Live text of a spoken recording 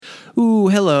Ooh,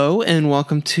 hello, and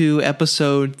welcome to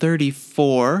episode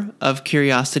 34 of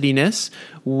Curiosityness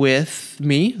with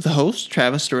me, the host,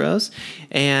 Travis DeRose.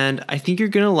 And I think you're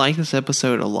going to like this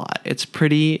episode a lot. It's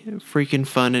pretty freaking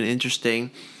fun and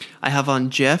interesting. I have on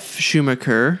Jeff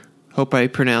Schumacher. Hope I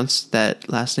pronounced that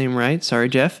last name right. Sorry,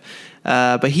 Jeff.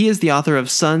 But he is the author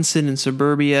of Sun, Sin, and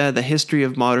Suburbia, The History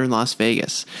of Modern Las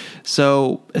Vegas.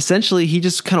 So essentially, he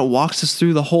just kind of walks us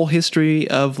through the whole history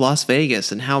of Las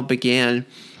Vegas and how it began.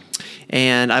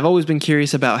 And I've always been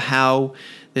curious about how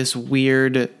this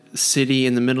weird city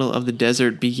in the middle of the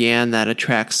desert began that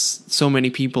attracts so many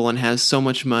people and has so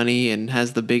much money and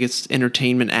has the biggest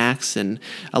entertainment acts and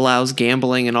allows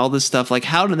gambling and all this stuff. Like,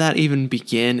 how did that even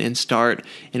begin and start,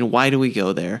 and why do we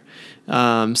go there?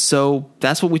 So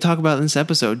that's what we talk about in this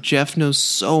episode. Jeff knows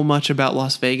so much about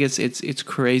Las Vegas. It's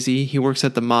crazy. He works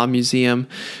at the Mob Museum,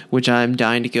 which I'm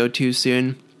dying to go to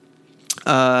soon.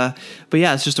 But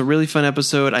yeah, it's just a really fun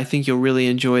episode. I think you'll really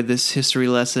enjoy this history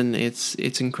lesson. It's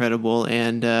incredible,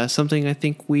 and something I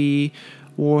think we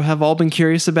have all been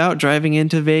curious about driving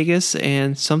into Vegas,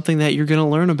 and something that you're going to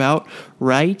learn about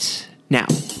right now.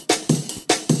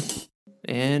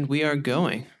 And we are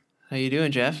going. How you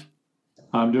doing, Jeff?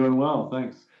 I'm doing well,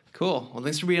 thanks. Cool. Well,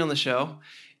 thanks for being on the show.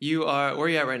 Where are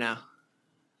you at right now?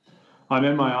 I'm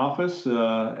in my office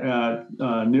near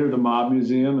the Mob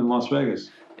Museum in Las Vegas.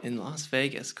 In Las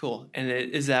Vegas, cool. And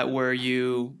is that where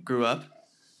you grew up?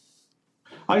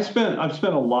 I've spent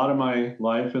a lot of my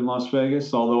life in Las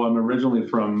Vegas, although I'm originally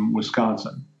from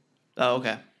Wisconsin. Oh,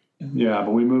 okay. Yeah,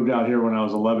 but we moved out here when I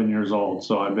was 11 years old,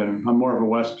 so I'm more of a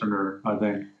Westerner, I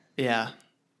think. Yeah,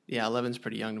 11's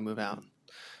pretty young to move out.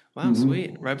 Wow,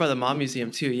 Sweet. Right by the Mob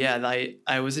Museum too. Yeah,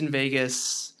 I was in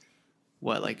Vegas,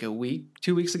 like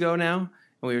 2 weeks ago now?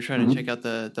 And we were trying to check out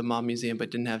the Mob Museum,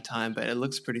 but didn't have time. But it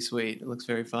looks pretty sweet. It looks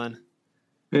very fun.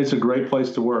 It's a great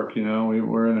place to work.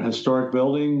 We're in a historic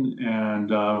building, and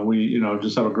we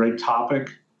just have a great topic.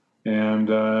 And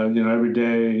every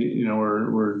day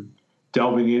we're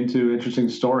delving into interesting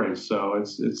stories. So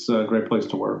it's a great place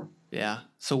to work. Yeah.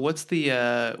 So what's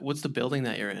the building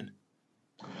that you're in?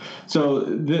 So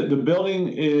the building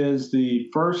is the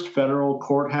first federal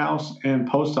courthouse and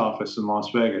post office in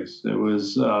Las Vegas. It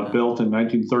was built in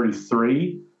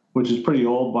 1933, which is pretty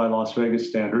old by Las Vegas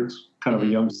standards, kind of a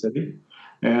young city.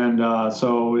 And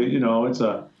so it's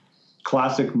a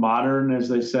classic modern, as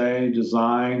they say,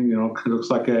 design. It looks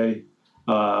like a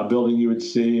building you would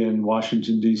see in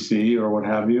Washington, D.C. or what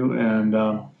have you,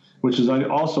 and which is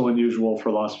also unusual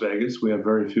for Las Vegas. We have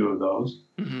very few of those.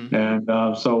 Mm-hmm.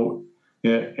 And so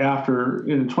in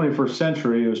the 21st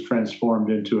century, it was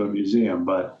transformed into a museum,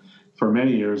 but for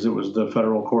many years, it was the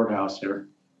federal courthouse here.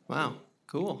 Wow,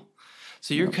 cool.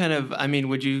 So you're kind of,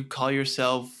 would you call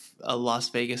yourself a Las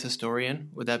Vegas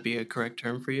historian? Would that be a correct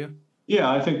term for you? Yeah,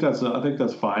 I think that's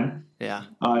fine. Yeah.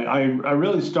 I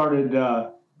really started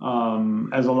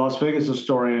as a Las Vegas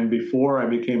historian before I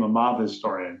became a mob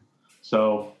historian.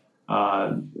 So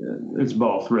it's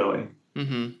both, really.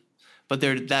 Mm-hmm. But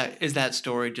that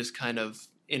story just kind of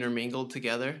intermingled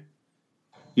together?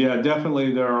 Yeah,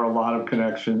 definitely. There are a lot of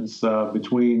connections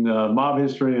between mob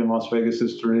history and Las Vegas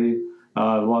history.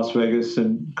 Las Vegas,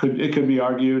 and it could be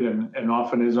argued, and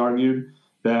often is argued,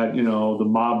 that the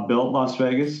mob built Las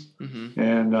Vegas,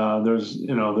 and there's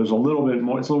a little bit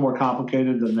more. It's a little more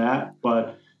complicated than that,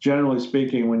 but generally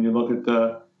speaking, when you look at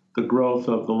the growth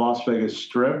of the Las Vegas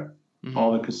Strip,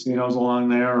 all the casinos along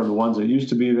there, or the ones that used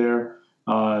to be there.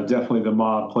 Definitely the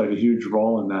mob played a huge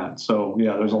role in that. So,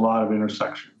 yeah, there's a lot of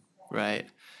intersection. Right.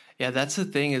 Yeah, that's the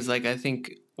thing is, I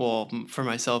think, well, for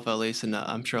myself at least, and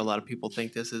I'm sure a lot of people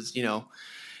think this is,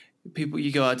 people,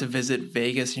 you go out to visit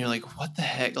Vegas and you're like, what the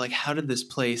heck? Like, how did this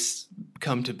place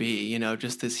come to be?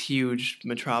 Just this huge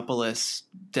metropolis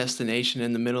destination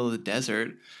in the middle of the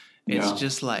desert. It's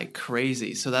just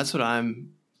crazy. So that's what I'm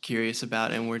curious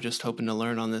about. And we're just hoping to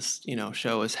learn on this,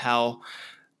 show is how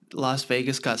Las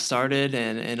Vegas got started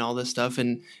and all this stuff.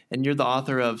 And you're the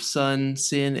author of Sun,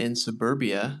 Sin, and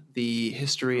Suburbia, The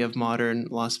History of Modern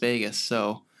Las Vegas.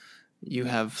 So you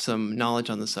have some knowledge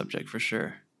on the subject for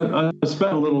sure. I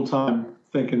spent a little time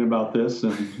thinking about this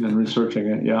and researching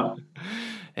it. Yeah.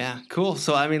 Yeah. Cool.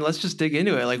 So, let's just dig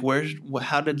into it.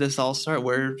 How did this all start?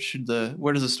 Where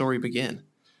does the story begin?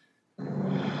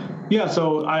 Yeah.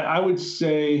 So I would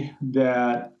say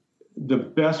that the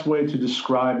best way to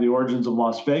describe the origins of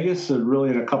Las Vegas is really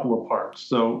in a couple of parts.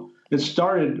 So it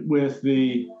started with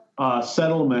the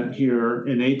settlement here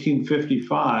in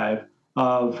 1855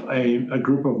 of a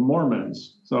group of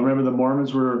Mormons. So remember, the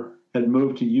Mormons had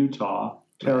moved to Utah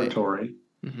Territory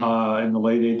in the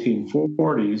late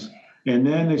 1840s, and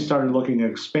then they started looking at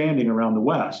expanding around the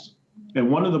West. And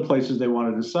one of the places they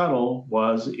wanted to settle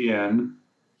was in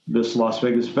this Las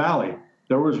Vegas Valley.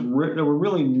 There were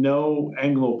really no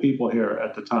Anglo people here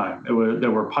at the time.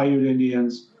 There were Paiute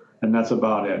Indians, and that's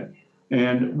about it.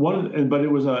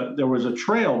 But there was a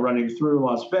trail running through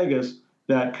Las Vegas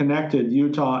that connected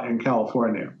Utah and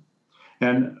California.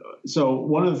 And so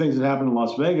one of the things that happened in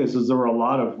Las Vegas is there were a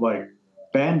lot of like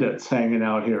bandits hanging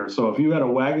out here. So if you had a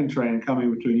wagon train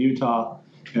coming between Utah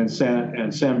and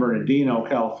San Bernardino,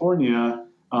 California,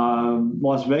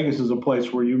 Las Vegas is a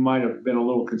place where you might have been a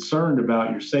little concerned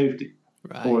about your safety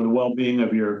or the well-being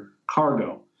of your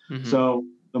cargo. Mm-hmm. So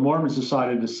the Mormons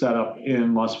decided to set up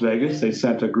in Las Vegas. They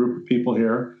sent a group of people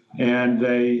here, and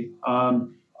they,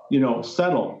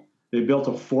 settled. They built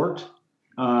a fort.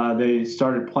 They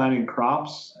started planting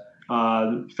crops.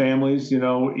 Families,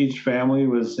 each family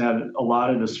had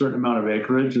allotted a certain amount of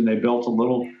acreage, and they built a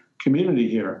little community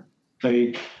here.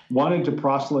 They wanted to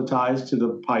proselytize to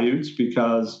the Paiutes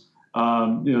because,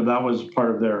 that was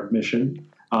part of their mission.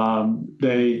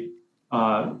 But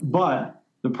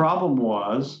the problem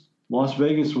was Las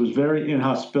Vegas was very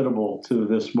inhospitable to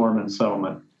this Mormon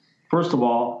settlement. First of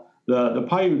all, the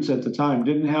Paiutes at the time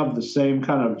didn't have the same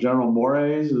kind of general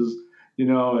mores as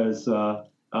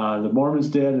the Mormons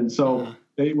did, and so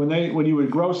when you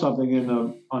would grow something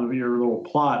on your little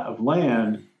plot of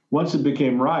land, once it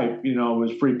became ripe, it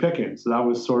was free picking. So that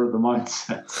was sort of the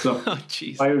mindset. So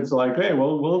Paiutes like, hey,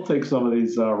 well, we'll take some of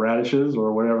these radishes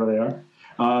or whatever they are,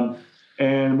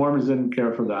 and Mormons didn't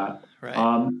care for that. Right.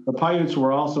 The Paiutes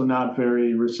were also not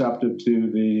very receptive to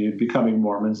the becoming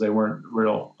Mormons. They weren't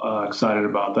real excited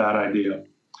about that idea.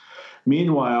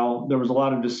 Meanwhile, there was a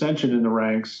lot of dissension in the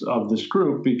ranks of this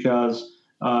group because,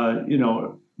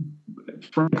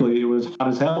 frankly, it was hot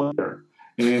as hell here.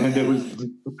 And it was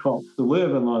difficult to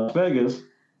live in Las Vegas.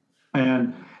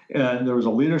 And there was a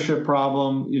leadership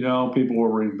problem. People were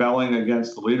rebelling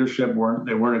against the leadership.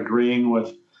 They weren't agreeing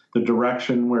with the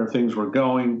direction where things were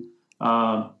going.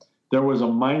 There was a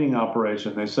mining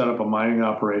operation. They set up a mining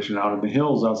operation out in the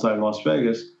hills outside Las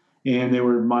Vegas, and they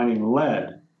were mining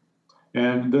lead.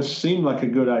 And this seemed like a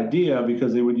good idea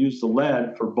because they would use the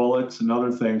lead for bullets and other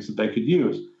things that they could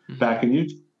use back in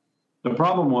Utah. The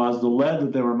problem was the lead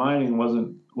that they were mining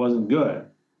wasn't good.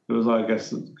 It was, I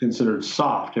guess, considered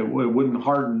soft. It wouldn't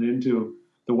harden into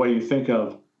the way you think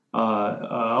of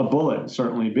a bullet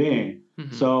certainly being.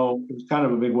 Mm-hmm. So it was kind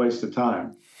of a big waste of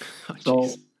time. So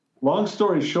long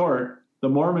story short, the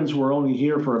Mormons were only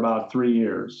here for about 3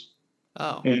 years.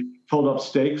 Oh. And pulled up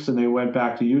stakes and they went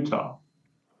back to Utah.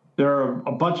 There are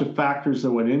a bunch of factors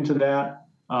that went into that,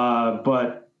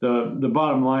 but the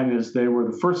bottom line is they were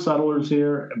the first settlers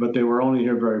here, but they were only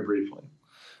here very briefly.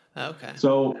 Okay.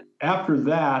 So after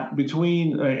that,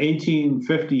 between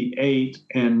 1858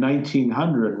 and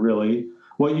 1900, really,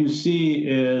 what you see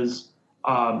is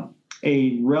a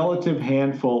relative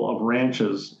handful of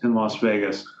ranches in Las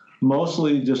Vegas,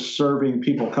 mostly just serving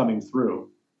people coming through,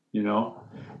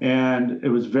 and it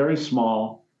was very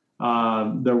small.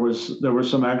 There was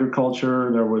some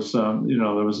agriculture. There was there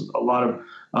was a lot of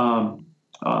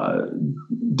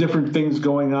different things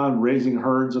going on, raising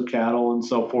herds of cattle and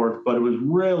so forth. But it was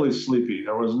really sleepy.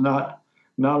 There was not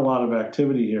a lot of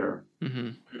activity here.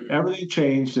 Mm-hmm. Everything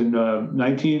changed in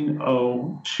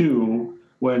 1902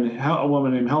 when a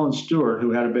woman named Helen Stewart, who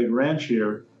had a big ranch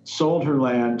here, sold her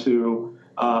land to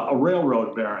a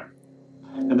railroad baron.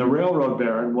 And the railroad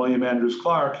baron, William Andrews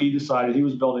Clark, he decided he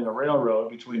was building a railroad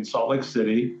between Salt Lake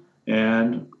City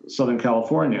and Southern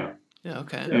California. Yeah,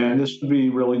 okay. And this would be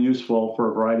really useful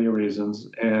for a variety of reasons.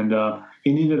 And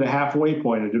he needed a halfway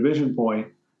point, a division point,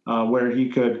 where he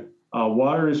could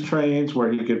water his trains, where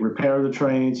he could repair the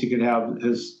trains, he could have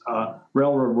his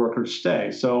railroad workers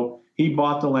stay. So he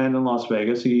bought the land in Las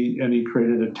Vegas, and he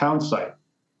created a town site.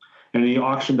 And he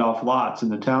auctioned off lots in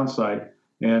the town site.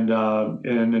 And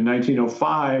in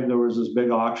 1905, there was this big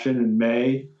auction in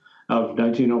May of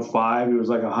 1905. It was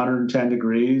like 110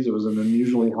 degrees. It was an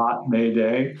unusually hot May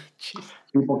day.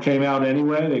 People came out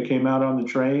anyway. They came out on the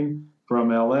train from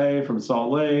LA, from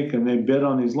Salt Lake, and they bid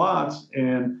on these lots.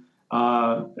 And,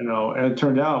 and it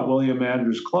turned out William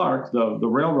Andrews Clark, the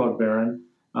railroad baron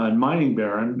and mining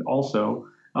baron also,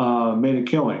 made a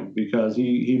killing because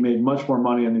he made much more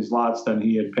money on these lots than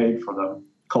he had paid for them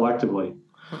collectively.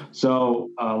 So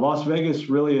Las Vegas,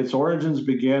 really, its origins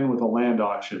began with a land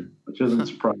auction, which isn't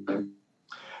surprising.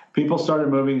 People started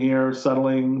moving here,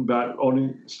 settling,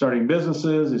 starting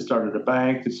businesses. They started a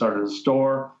bank. They started a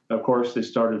store. Of course, they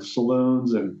started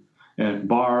saloons and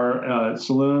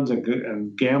saloons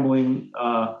and gambling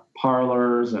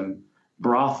parlors and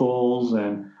brothels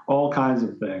and all kinds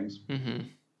of things. Mm-hmm.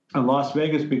 And Las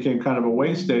Vegas became kind of a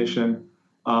way station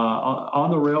on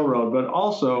the railroad, but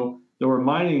also there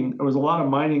was a lot of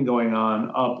mining going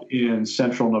on up in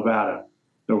central Nevada.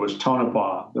 There was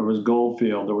Tonopah, there was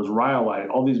Goldfield, there was Rhyolite,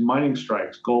 all these mining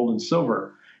strikes, gold and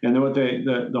silver. And then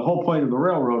the whole point of the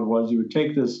railroad was you would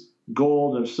take this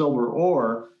gold or silver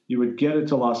ore, you would get it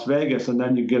to Las Vegas, and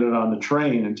then you get it on the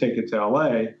train and take it to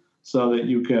LA so that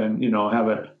you can, have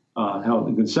it, how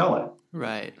you can sell it.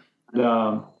 Right.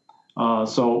 And,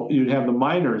 so you'd have the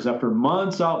miners after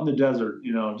months out in the desert,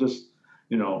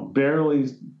 barely,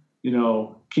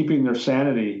 keeping their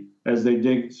sanity as they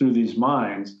dig through these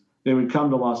mines. They would come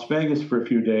to Las Vegas for a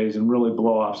few days and really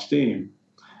blow off steam.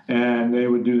 And they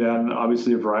would do that in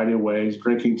obviously a variety of ways,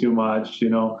 drinking too much,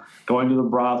 going to the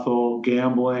brothel,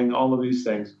 gambling, all of these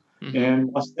things. Mm-hmm.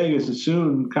 And Las Vegas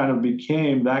soon kind of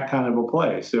became that kind of a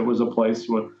place. It was a place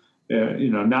with,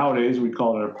 nowadays we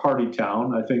call it a party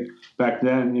town. I think back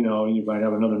then, you might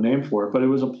have another name for it, but it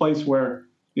was a place where,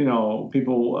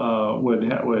 people would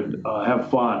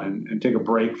have fun and take a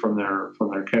break from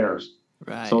their cares.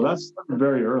 Right. So that's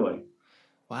very early.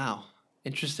 Wow.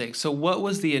 Interesting. So what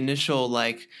was the initial,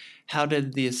 how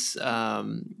did this,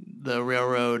 the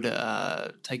railroad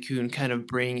tycoon kind of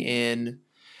bring in,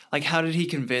 how did he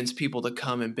convince people to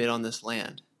come and bid on this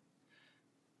land?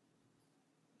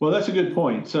 Well, that's a good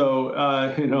point. So,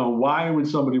 why would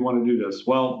somebody want to do this?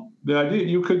 Well, the idea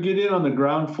you could get in on the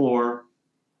ground floor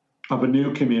of a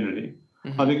new community.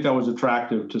 Mm-hmm. I think that was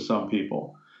attractive to some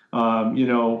people.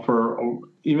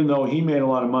 Even though he made a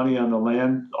lot of money on the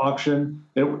land auction,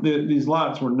 these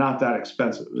lots were not that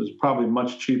expensive. It was probably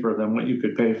much cheaper than what you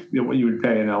would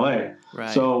pay in LA. Right.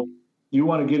 So you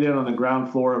want to get in on the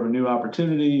ground floor of a new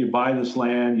opportunity. You buy this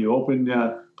land. You open,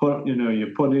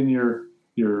 you put in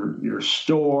your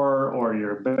store or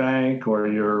your bank or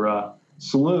your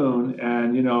saloon,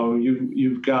 and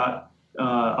you've got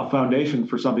a foundation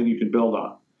for something you can build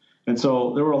on. And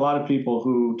so there were a lot of people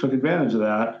who took advantage of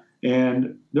that.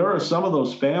 And there are some of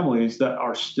those families that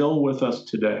are still with us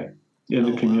today in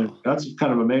the community. Wow. That's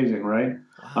kind of amazing, right?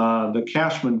 Wow. The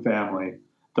Cashman family,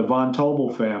 the Von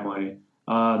Tobel family,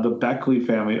 the Beckley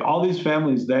family, all these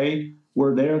families, they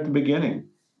were there at the beginning.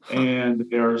 And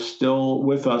they're still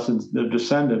with us, and their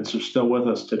descendants are still with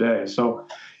us today. So,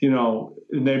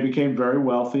 they became very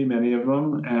wealthy, many of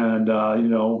them. And,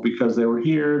 because they were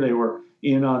here, they were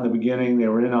in on the beginning, they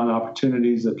were in on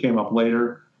opportunities that came up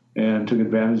later and took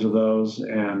advantage of those.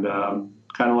 And kind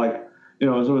of it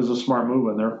was a smart move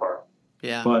on their part.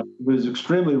 Yeah. But it was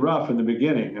extremely rough in the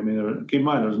beginning. I mean, keep in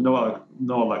mind, there was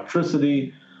no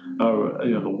electricity.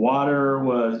 The water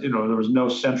was, there was no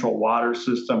central water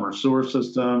system or sewer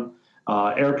system.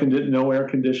 No air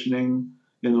conditioning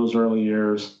in those early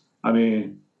years. I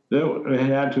mean, it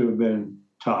had to have been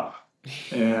tough,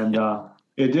 and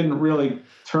it didn't really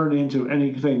turn into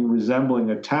anything resembling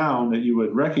a town that you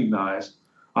would recognize,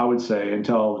 I would say,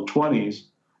 until the 20s.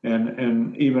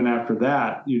 And even after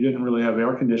that, you didn't really have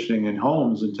air conditioning in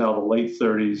homes until the late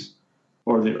 30s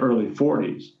or the early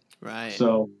 40s. Right.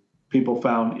 So people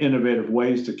found innovative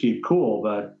ways to keep cool,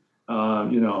 but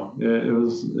it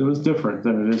was different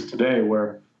than it is today,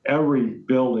 where every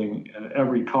building and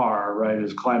every car, right,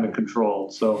 is climate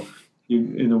controlled. So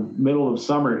in the middle of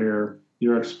summer here,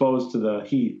 you're exposed to the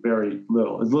heat very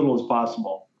little, as little as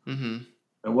possible. Mm-hmm.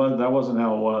 That wasn't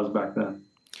how it was back then.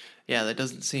 Yeah, that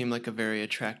doesn't seem like a very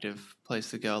attractive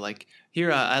place to go. Like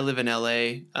here, I live in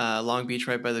LA, Long Beach,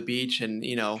 right by the beach, and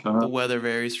the weather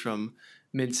varies from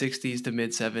mid-60s to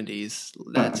mid-70s.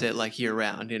 That's it, year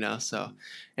round. So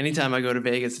anytime I go to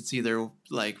Vegas, it's either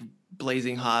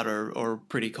blazing hot or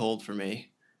pretty cold for me.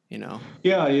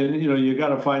 Yeah, you got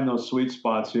to find those sweet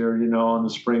spots here. In the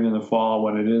spring and the fall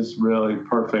when it is really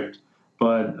perfect.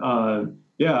 But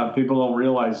people don't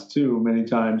realize too many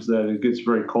times that it gets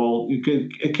very cold.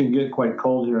 It can get quite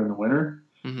cold here in the winter,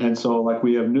 mm-hmm. And so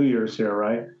we have New Year's here,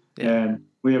 right? Yeah. And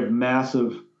we have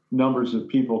massive numbers of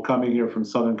people coming here from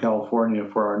Southern California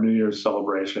for our New Year's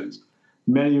celebrations.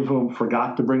 Many of whom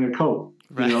forgot to bring a coat.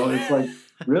 Right. It's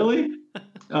really.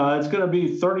 It's going to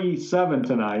be 37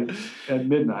 tonight at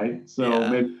midnight, so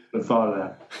maybe I thought of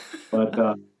that.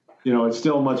 But, it's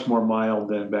still much more mild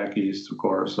than back east, of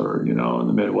course, or, in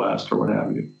the Midwest or what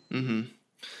have you. Mm-hmm.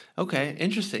 Okay,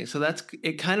 interesting. So that's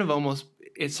it kind of almost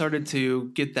 – it started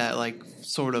to get that,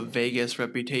 sort of Vegas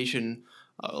reputation,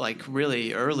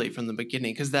 really early from the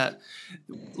beginning, because that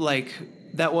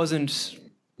wasn't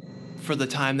 – for the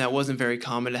time, that wasn't very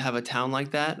common to have a town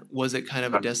like that. Was it kind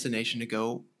of a destination to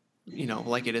go –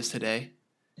 like it is today?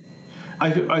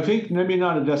 I think maybe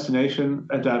not a destination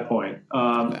at that point.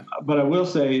 Okay. But I will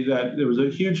say that there was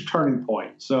a huge turning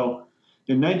point. So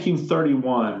in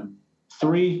 1931,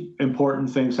 three important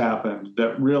things happened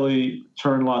that really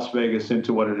turned Las Vegas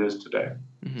into what it is today.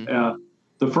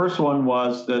 The first one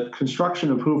was that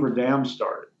construction of Hoover Dam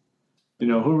started.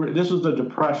 This was the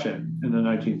Depression in the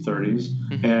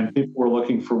 1930s, and people were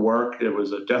looking for work. It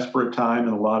was a desperate time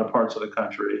in a lot of parts of the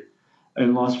country.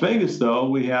 In Las Vegas, though,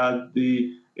 we had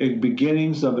the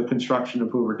beginnings of the construction of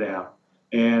Hoover Dam.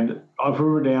 And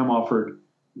Hoover Dam offered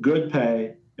good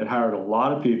pay. It hired a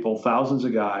lot of people, thousands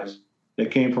of guys. They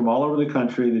came from all over the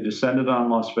country. They descended on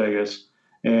Las Vegas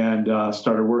and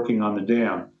started working on the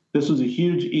dam. This was a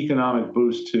huge economic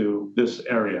boost to this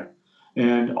area.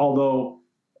 And although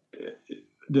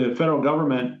the federal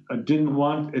government didn't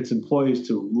want its employees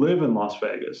to live in Las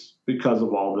Vegas because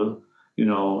of all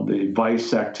the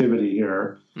vice activity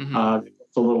here,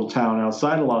 it's a little town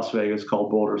outside of Las Vegas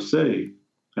called Boulder City.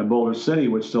 And Boulder City,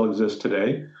 which still exists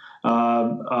today,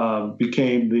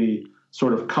 became the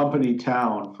sort of company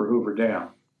town for Hoover Dam,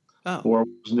 or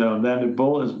was known then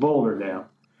as Boulder Dam.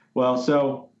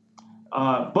 Well,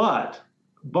 but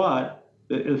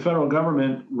the federal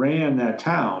government ran that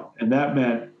town, and that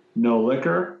meant no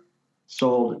liquor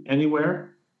sold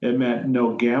anywhere. It meant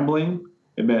no gambling.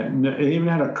 It meant it even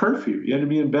had a curfew. You had to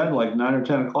be in bed like 9 or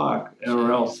 10 o'clock,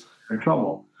 or else you're in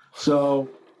trouble. So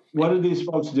what did these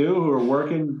folks do who were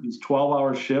working these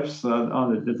 12-hour shifts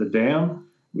at the dam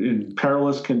in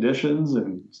perilous conditions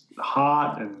and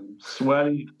hot and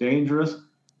sweaty, dangerous?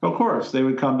 Of course, they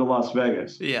would come to Las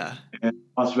Vegas. Yeah. And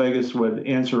Las Vegas would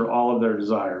answer all of their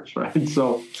desires, right?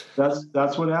 So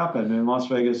that's what happened, and Las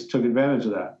Vegas took advantage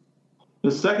of that.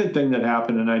 The second thing that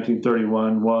happened in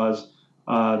 1931 was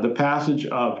the passage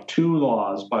of two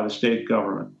laws by the state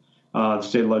government, the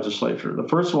state legislature. The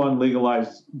first one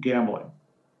legalized gambling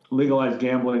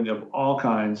of all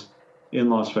kinds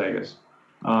in Las Vegas.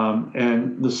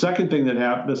 And the second thing that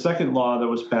happened, the second law that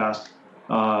was passed,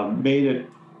 made it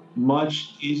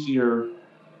much easier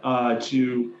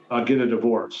to get a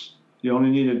divorce. You only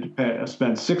needed to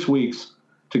spend 6 weeks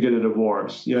to get a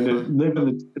divorce. You had to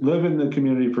live in the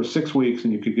community for 6 weeks,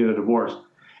 and you could get a divorce.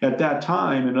 At that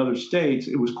time, in other states,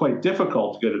 it was quite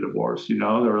difficult to get a divorce. There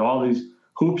were all these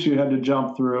hoops you had to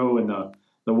jump through, and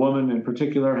the woman in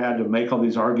particular had to make all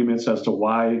these arguments as to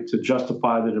why to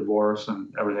justify the divorce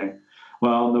and everything.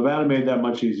 Well, Nevada made that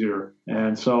much easier,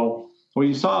 and so what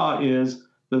you saw is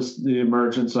the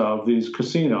emergence of these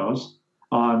casinos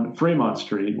on Fremont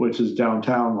Street, which is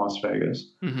downtown Las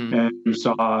Vegas, and you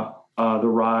saw the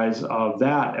rise of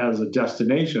that as a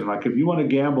destination. Like, if you want to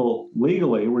gamble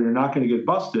legally where you're not going to get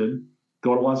busted,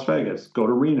 go to Las Vegas, go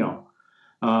to Reno.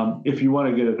 If you want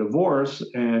to get a divorce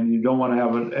and you don't want to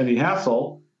have any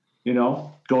hassle,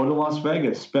 go to Las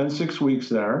Vegas, spend 6 weeks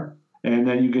there, and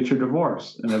then you get your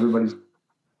divorce. And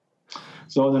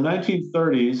so in the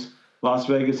 1930s, Las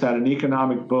Vegas had an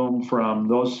economic boom from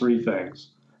those three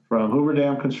things, from Hoover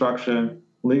Dam construction,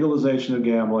 legalization of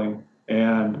gambling,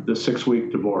 and the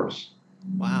 6-week divorce.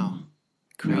 Wow.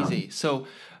 Crazy.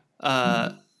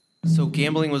 Yeah. So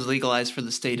gambling was legalized for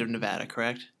the state of Nevada,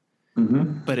 correct?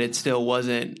 But it still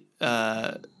wasn't,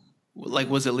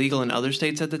 was it legal in other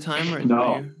states at the time? Or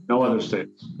no other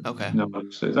states. Okay. No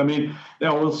other states. I mean,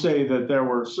 we'll say that there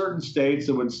were certain states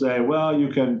that would say, well, you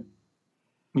can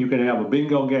have a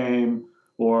bingo game,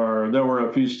 or there were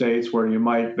a few states where you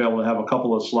might be able to have a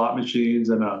couple of slot machines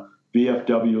and a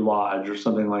VFW lodge or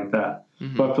something like that.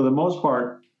 But for the most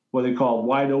part, what they called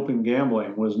wide open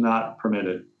gambling was not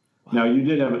permitted. Wow. Now, you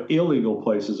did have illegal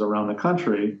places around the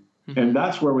country, and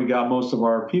that's where we got most of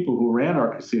our people who ran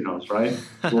our casinos, right?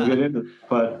 We'll get into it.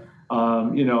 But,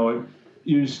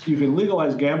 you can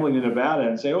legalize gambling in Nevada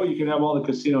and say, oh, you can have all the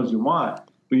casinos you want,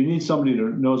 but you need somebody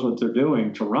who knows what they're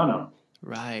doing to run them.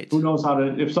 Right. Who knows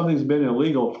if something's been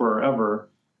illegal forever,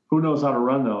 who knows how to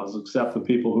run those except the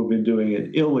people who've been doing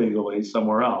it illegally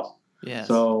somewhere else? Yes.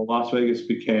 So Las Vegas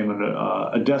became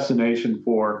a destination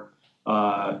for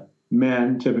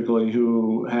men, typically,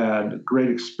 who had great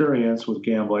experience with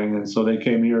gambling, and so they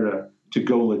came here to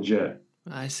go legit.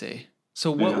 I see.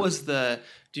 So what was do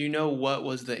you know what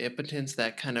was the impetus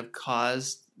that kind of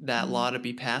caused that law to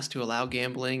be passed to allow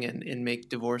gambling and make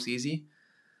divorce easy?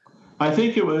 I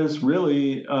think it was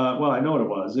really, I know what it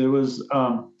was. It was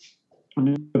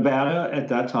Nevada at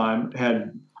that time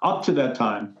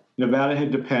Nevada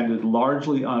had depended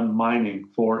largely on mining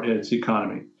for its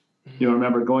economy.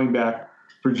 Remember going back,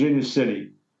 Virginia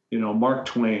City, Mark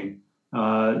Twain.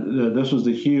 This was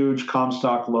the huge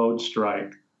Comstock Lode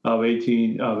strike of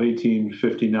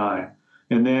 1859.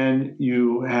 And then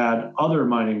you had other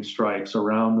mining strikes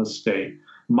around the state.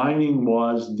 Mining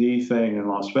was the thing in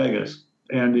Las Vegas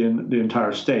and in the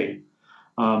entire state.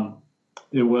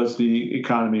 it was the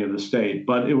economy of the state.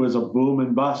 But it was a boom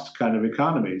and bust kind of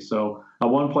economy. So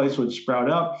one place would sprout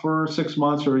up for 6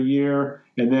 months or a year,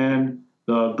 and then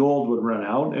the gold would run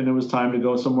out, and it was time to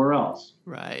go somewhere else.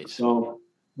 Right. So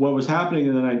what was happening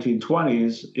in the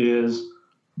 1920s is,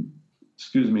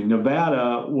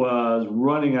 Nevada was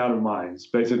running out of mines.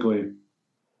 Basically,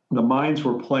 the mines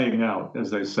were playing out, as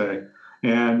they say,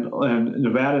 and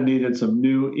Nevada needed some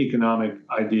new economic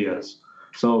ideas.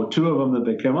 So two of them that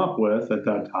they came up with at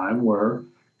that time were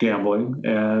gambling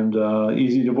and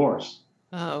easy divorce.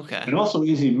 Oh, okay. And also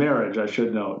easy marriage, I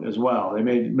should note, as well. They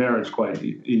made marriage quite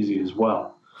easy as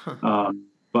well. Huh.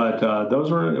 But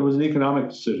it was an economic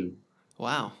decision.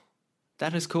 Wow.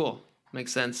 That is cool.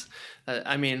 Makes sense.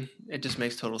 I mean, it just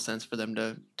makes total sense for them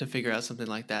to figure out something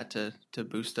like that to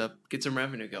boost up, get some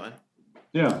revenue going.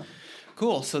 Yeah.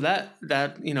 Cool. So that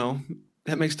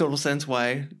makes total sense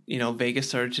why, Vegas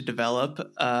started to develop.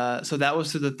 So that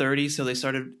was through the 30s. So they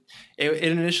started, it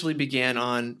initially began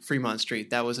on Fremont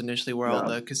Street. That was initially where all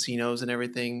the casinos and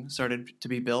everything started to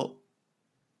be built.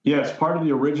 Yes, part of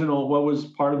the original,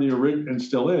 and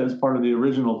still is part of the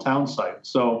original town site.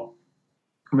 So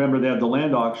remember, they had the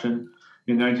land auction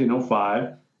in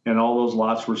 1905, and all those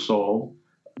lots were sold.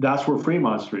 That's where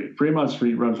Fremont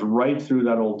Street runs right through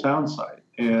that old town site.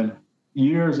 And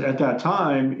years at that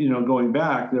time, going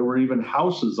back, there were even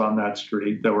houses on that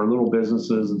street. There were little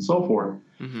businesses and so forth.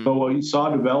 Mm-hmm. But what you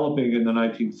saw developing in the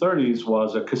 1930s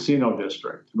was a casino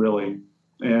district, really.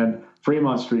 And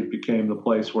Fremont Street became the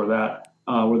place where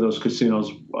those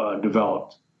casinos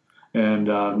developed. And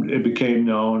it became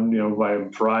known, by a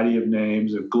variety of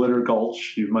names. Glitter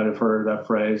Gulch, you might have heard that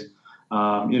phrase.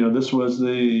 This was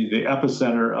the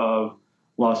epicenter of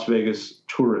Las Vegas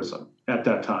tourism at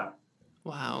that time.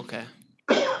 Wow, okay.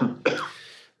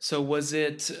 So was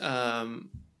it,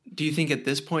 do you think at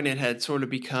this point it had sort of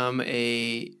become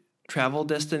a travel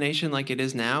destination like it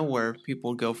is now, where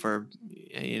people go for,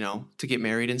 to get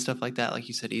married and stuff like that? Like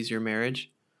you said, easier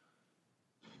marriage?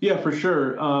 Yeah, for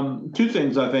sure. Two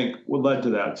things I think led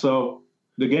to that. So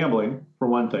the gambling, for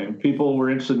one thing. People were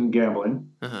interested in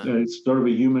gambling. Uh-huh. It's sort of a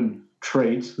human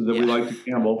trait that we like to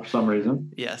gamble for some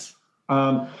reason. Yes.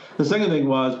 The second thing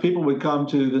was people would come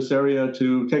to this area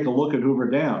to take a look at Hoover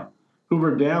Dam.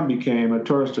 Hoover Dam became a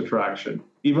tourist attraction.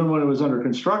 Even when it was under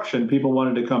construction, people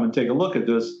wanted to come and take a look at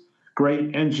this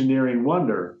great engineering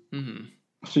wonder. Mm-hmm.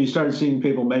 So you started seeing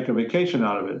people make a vacation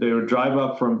out of it. They would drive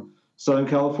up from Southern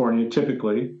California,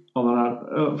 typically, although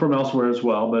not from elsewhere as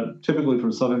well, but typically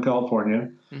from Southern California.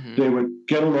 Mm-hmm. They would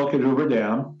get a look at Hoover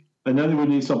Dam, and then they would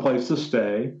need someplace to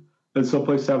stay and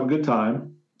someplace to have a good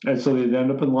time. And so they'd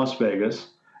end up in Las Vegas,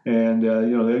 and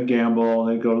they'd gamble,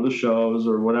 they'd go to the shows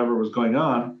or whatever was going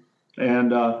on.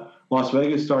 And Las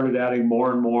Vegas started adding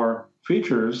more and more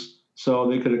features so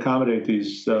they could accommodate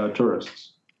these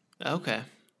tourists. Okay.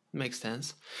 Makes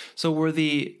sense. So were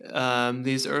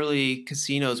these early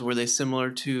casinos, were they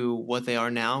similar to what they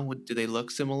are now? Do they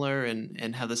look similar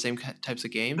and have the same types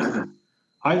of games?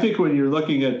 I think when you're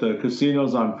looking at the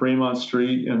casinos on Fremont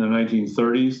Street in the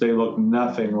 1930s, they look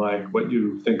nothing like what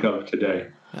you think of today.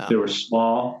 Oh. They were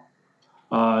small.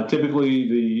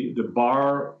 Typically, the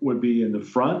bar would be in the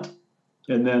front,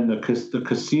 and then the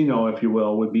casino, if you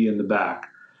will, would be in the back.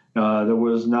 There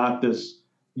was not this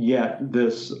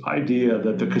idea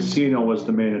that the casino was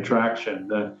the main attraction,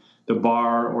 that the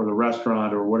bar or the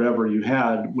restaurant or whatever you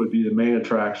had would be the main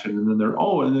attraction. And then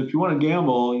and if you want to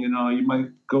gamble, you might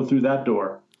go through that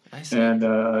door. I see. And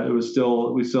we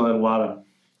still had a lot of,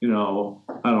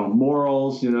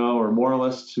 morals, or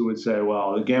moralists who would say,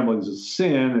 well, the gambling is a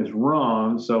sin, it's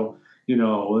wrong. So,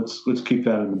 let's keep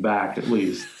that in the back at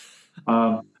least.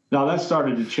 Now that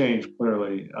started to change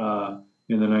clearly,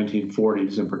 in the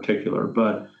 1940s in particular.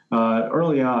 But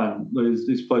early on,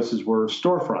 these places were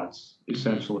storefronts,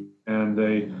 essentially, and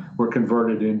they were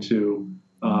converted into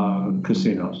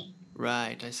casinos.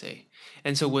 Right, I see.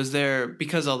 And so was there,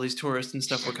 because all these tourists and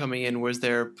stuff were coming in, was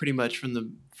there pretty much from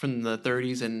the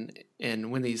 30s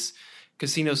and when these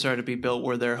casinos started to be built,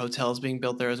 were there hotels being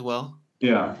built there as well?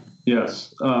 Yeah,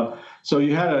 yes. So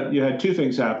you had two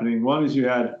things happening. One is you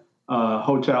had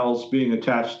hotels being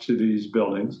attached to these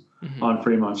buildings. Mm-hmm. On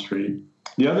Fremont Street.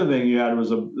 The other thing you had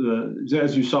was,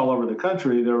 as you saw all over the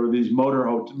country, there were these motor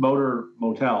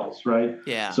motels, right?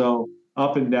 Yeah. So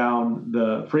up and down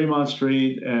the Fremont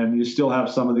Street, and you still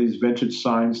have some of these vintage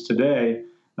signs today,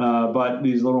 but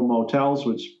these little motels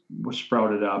which were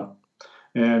sprouted up,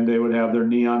 and they would have their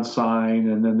neon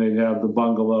sign, and then they'd have the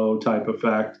bungalow type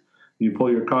effect. You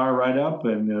pull your car right up,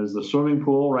 and there's the swimming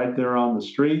pool right there on the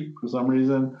street for some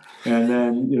reason. And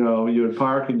then, you would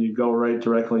park and you'd go right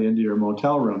directly into your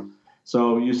motel room.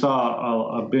 So you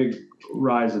saw a big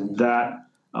rise in that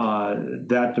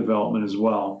development as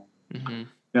well. Mm-hmm.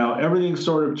 Now everything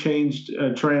sort of changed,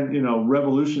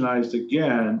 revolutionized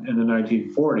again in the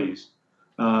 1940s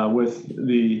with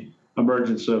the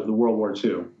emergence of the World War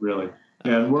II, really.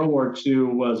 And World War II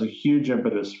was a huge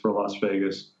impetus for Las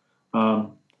Vegas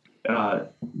for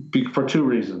two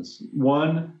reasons.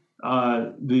 One,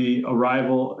 the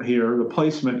arrival here, the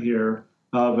placement here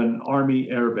of an Army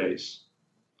air base,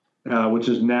 which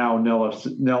is now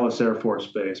Nellis Air Force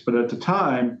Base. But at the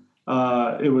time,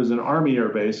 it was an Army air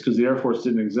base because the Air Force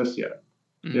didn't exist yet.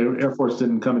 Mm-hmm. The Air Force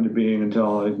didn't come into being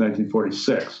until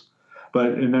 1946.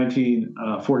 But in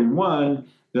 1941,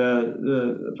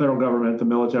 the federal government, the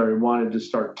military, wanted to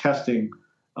start testing,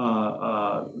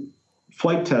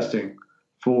 flight testing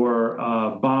for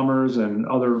bombers and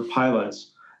other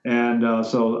pilots. And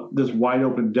so this wide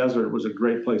open desert was a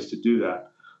great place to do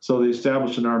that. So they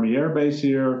established an Army air base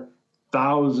here.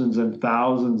 Thousands and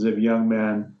thousands of young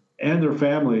men and their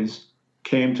families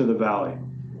came to the valley.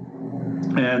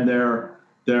 And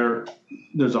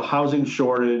there's a housing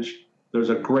shortage. There's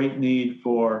a great need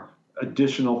for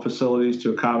additional facilities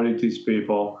to accommodate these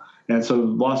people. And so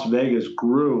Las Vegas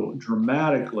grew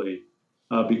dramatically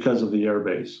because of the air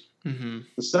base. Mm-hmm.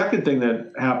 The second thing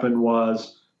that happened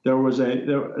was there was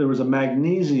a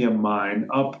magnesium mine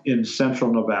up in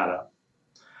central Nevada.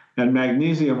 And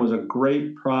magnesium was a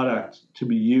great product to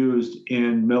be used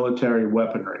in military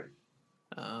weaponry.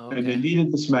 Okay. And they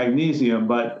needed this magnesium,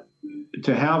 but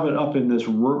to have it up in this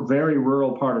very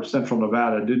rural part of central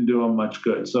Nevada didn't do them much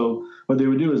good. So what they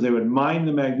would do is they would mine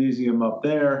the magnesium up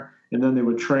there, and then they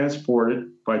would transport it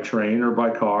by train or by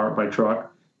car, by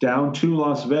truck, down to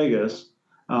Las Vegas.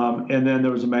 And then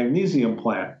there was a magnesium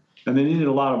plant, and they needed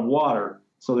a lot of water.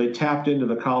 So they tapped into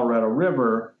the Colorado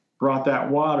River, brought that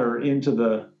water into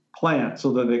the plant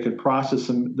so that they could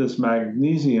process this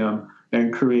magnesium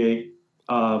and create,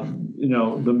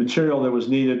 the material that was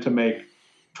needed to make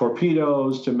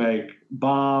torpedoes, to make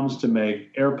bombs, to make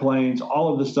airplanes,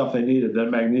 all of the stuff they needed that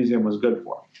magnesium was good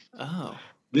for. Oh.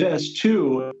 This,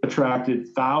 too,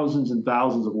 attracted thousands and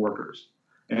thousands of workers.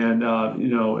 And,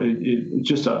 it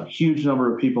just a huge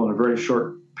number of people in a very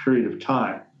short period of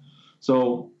time.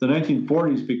 So the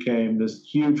 1940s became this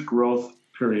huge growth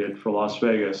period for Las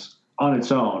Vegas on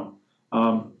its own.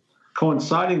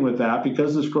 Coinciding with that,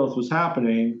 because this growth was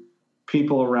happening,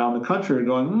 people around the country are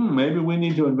going, maybe we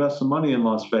need to invest some money in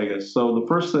Las Vegas. So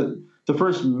the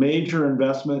first major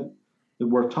investment that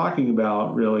we're talking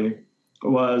about really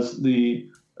was the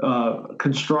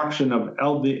construction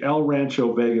of the El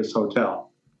Rancho Vegas Hotel.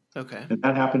 Okay. And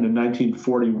that happened in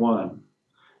 1941.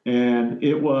 And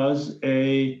it was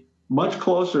much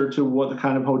closer to what the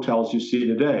kind of hotels you see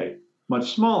today.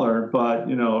 Much smaller, but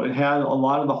it had a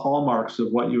lot of the hallmarks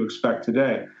of what you expect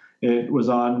today. It was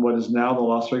on what is now the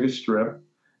Las Vegas Strip,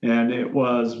 and it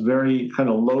was very kind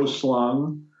of low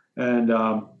slung. And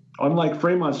unlike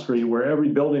Fremont Street, where every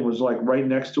building was like right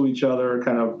next to each other,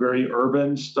 kind of very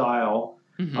urban style,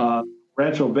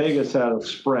 Rancho Vegas had a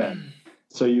spread.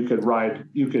 So you could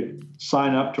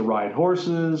sign up to ride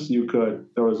horses.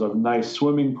 There was a nice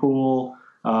swimming pool.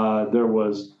 There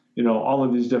was, all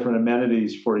of these different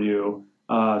amenities for you,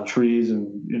 trees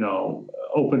and,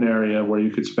 open area where you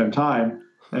could spend time,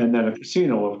 and then a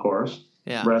casino, of course,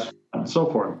 restaurant, and so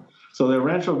forth. So the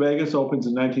Rancho Vegas opens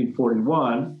in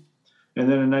 1941, and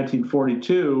then in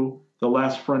 1942, the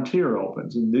Last Frontier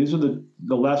opens. And these are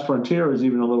the Last Frontier is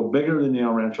even a little bigger than the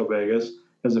El Rancho Vegas,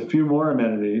 has a few more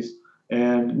amenities,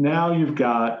 and now you've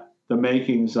got the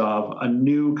makings of a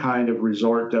new kind of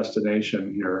resort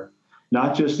destination here.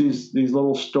 Not just these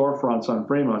little storefronts on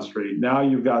Fremont Street. Now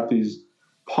you've got these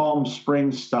Palm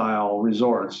Springs style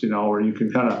resorts, where you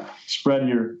can kind of spread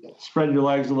your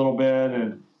legs a little bit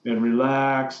and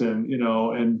relax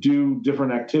and do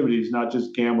different activities, not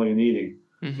just gambling and eating.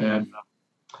 Mm-hmm.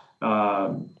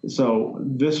 And so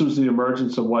this was the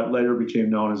emergence of what later became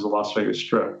known as the Las Vegas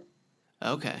Strip.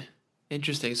 Okay.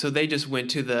 Interesting. So they just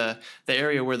went to the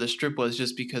area where the Strip was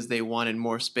just because they wanted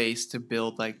more space to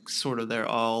build like sort of their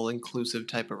all-inclusive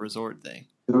type of resort thing.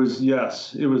 It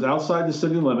was outside the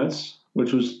city limits,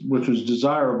 which was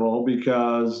desirable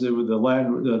because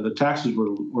the taxes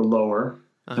were lower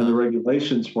and the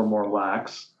regulations were more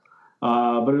lax.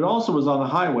 But it also was on the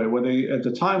highway, where at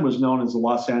the time was known as the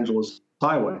Los Angeles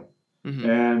Highway. Mm-hmm.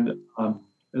 And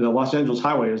the Los Angeles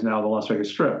Highway is now the Las Vegas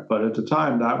Strip. But at the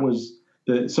time, that was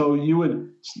so you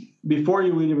would, before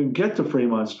you would even get to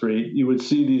Fremont Street, you would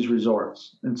see these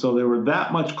resorts. And so they were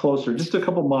that much closer, just a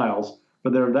couple miles,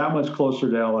 but they were that much closer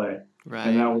to LA. Right.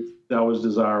 And that was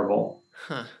desirable.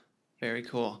 Huh. Very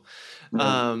cool.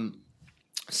 Right.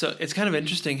 So it's kind of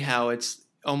interesting how it's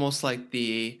almost like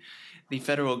the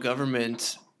federal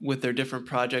government with their different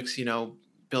projects,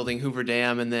 building Hoover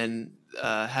Dam and then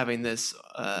having this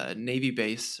Navy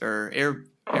base or Air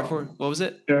Force. What was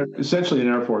it? Essentially an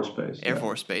Air Force base. Air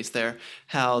Force base there.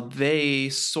 How they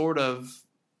sort of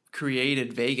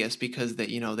created Vegas because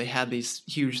they had these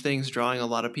huge things drawing a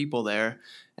lot of people there,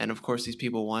 and of course these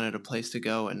people wanted a place to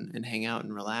go and hang out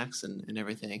and relax and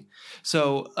everything.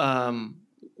 So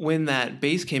when that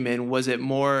base came in, was there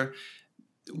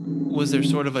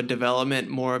sort of a development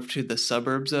more up to the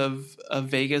suburbs of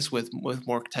Vegas with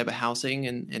more type of housing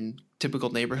and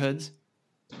typical neighborhoods?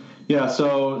 Yeah,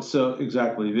 so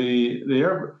exactly.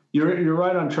 You're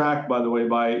right on track, by the way,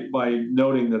 by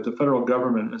noting that the federal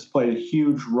government has played a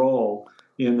huge role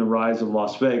in the rise of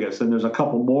Las Vegas, and there's a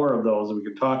couple more of those that we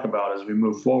could talk about as we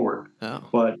move forward. Oh.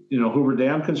 But Hoover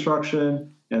Dam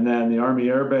construction, and then the Army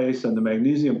Air Base and the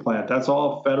magnesium plant—that's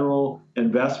all federal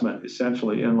investment,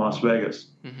 essentially, in Las Vegas.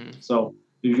 Mm-hmm. So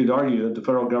you could argue that the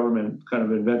federal government kind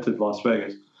of invented Las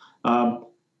Vegas, but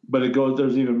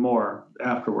there's even more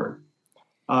afterward.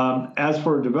 As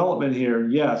for development here,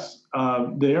 yes,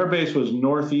 the air base was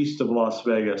northeast of Las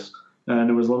Vegas, and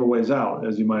it was a little ways out,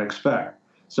 as you might expect.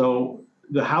 So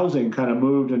the housing kind of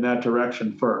moved in that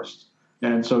direction first.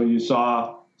 And so you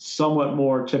saw somewhat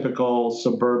more typical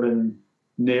suburban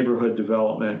neighborhood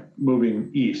development moving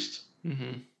east.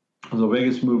 Mm-hmm. So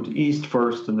Vegas moved east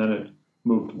first, and then it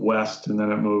moved west, and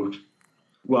then it moves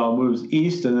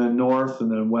east, and then north, and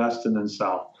then west, and then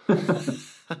south.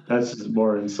 That's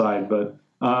more inside, but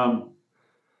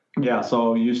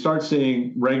so you start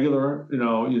seeing regular,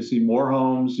 you see more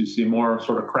homes, you see more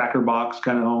sort of cracker box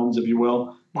kind of homes, if you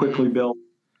will, quickly built,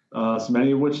 so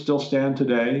many of which still stand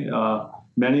today.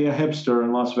 Many a hipster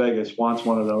in Las Vegas wants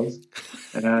one of those,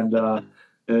 and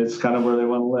it's kind of where they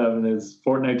want to live, and it's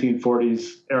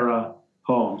 1940s era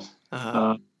homes.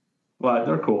 Uh-huh. But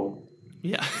they're cool.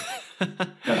 Yeah.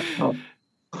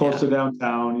 Close to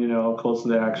downtown, close to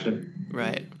the action.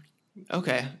 Right.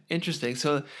 Okay. Interesting.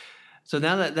 So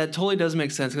now that totally does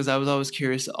make sense, because I was always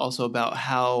curious also about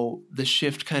how the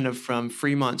shift kind of from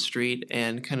Fremont Street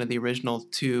and kind of the original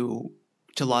to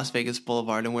Las Vegas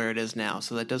Boulevard and where it is now.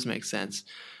 So that does make sense.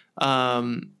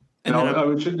 I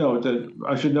should note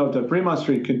that Fremont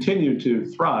Street continued to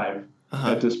thrive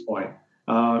at this point.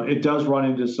 It does run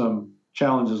into some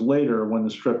challenges later when the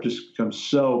strip just becomes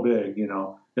so big,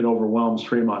 it overwhelms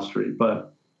Fremont Street.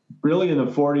 But really in the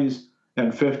 40s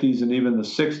and 50s and even the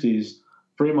 60s,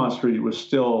 Fremont Street was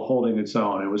still holding its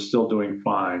own. It was still doing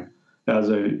fine as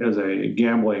a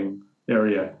gambling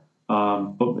area.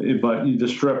 But the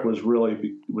strip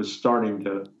was starting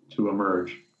to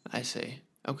emerge. I see.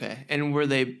 Okay. And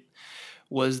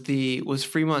was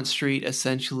Fremont Street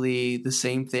essentially the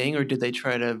same thing, or did they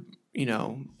try to,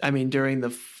 during the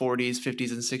 40s,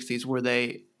 50s, and 60s, were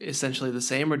they essentially the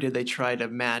same, or did they try to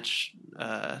match?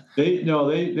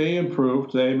 They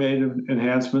improved. They made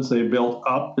enhancements. They built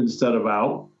up instead of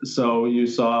out. So you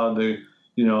saw every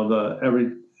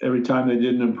time they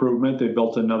did an improvement, they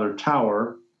built another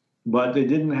tower, but they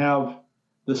didn't have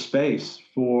the space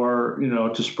for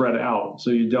to spread out.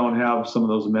 So you don't have some of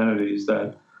those amenities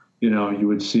that you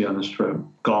would see on the strip,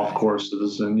 golf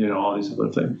courses and all these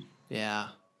other things. Yeah.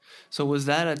 So was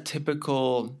that a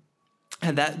typical? Do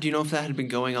you know if that had been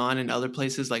going on in other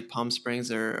places like Palm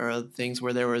Springs or other things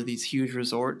where there were these huge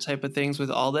resort type of things with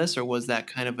all this, or was that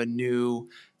kind of a new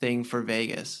thing for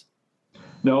Vegas?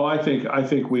 No, I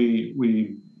think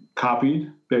we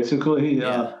copied basically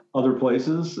other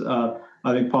places.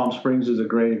 I think Palm Springs is a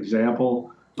great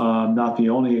example, not the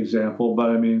only example, but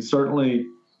I mean certainly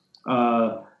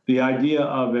the idea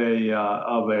of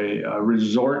a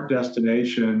resort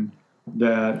destination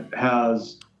that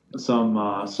has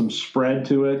some spread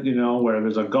to it, where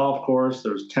there's a golf course,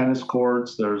 there's tennis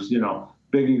courts, there's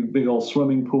big old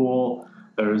swimming pool,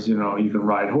 there's you can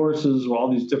ride horses,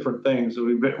 all these different things. So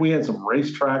we had some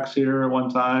racetracks here at one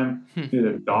time. We had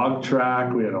a dog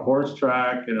track, we had a horse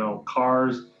track,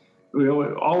 cars. We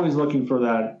were always looking for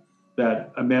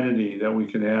that amenity that we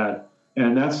could add,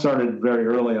 and that started very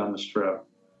early on the strip.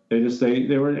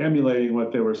 They were emulating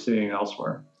what they were seeing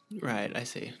elsewhere. Right, I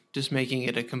see. Just making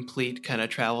it a complete kind of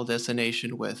travel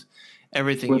destination with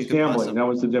everything with you could gambling. possibly. That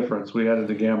was the difference. We added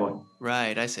the gambling.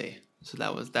 Right, I see. So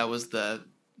that was the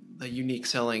unique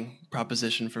selling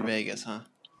proposition for Vegas, huh?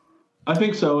 I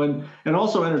think so, and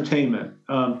also entertainment.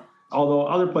 Although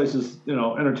other places,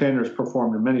 entertainers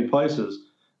performed in many places.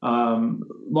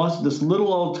 This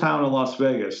little old town of Las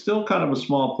Vegas, still kind of a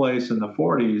small place in the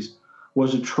 40s,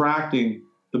 was attracting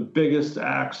the biggest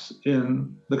acts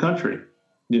in the country.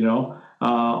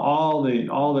 All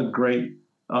the great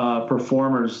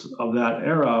performers of that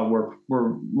era were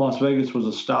Las Vegas was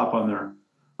a stop on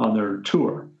their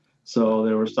tour. So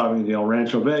they were stopping at the El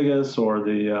Rancho Vegas or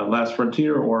the Last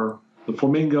Frontier or the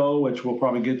Flamingo, which we'll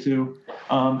probably get to,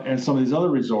 and some of these other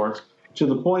resorts, to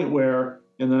the point where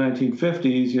in the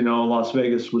 1950s, Las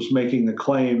Vegas was making the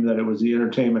claim that it was the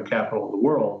entertainment capital of the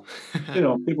world.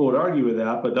 People would argue with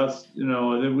that, but that's,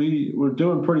 we were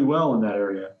doing pretty well in that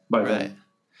area by then.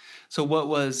 So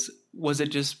was it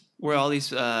just, were all these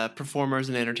performers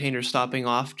and entertainers stopping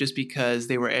off just because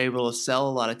they were able to sell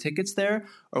a lot of tickets there,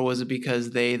 or was it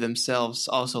because they themselves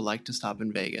also like to stop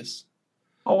in Vegas?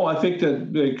 Oh, I think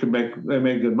that they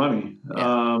made good money.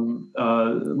 Yeah.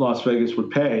 Las Vegas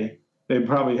would pay. They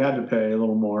probably had to pay a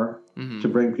little more to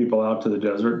bring people out to the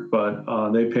desert,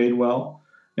 but they paid well,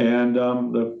 and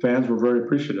the fans were very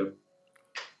appreciative.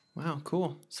 Wow,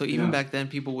 cool. So even back then,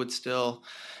 people would still,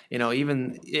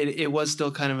 even it was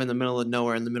still kind of in the middle of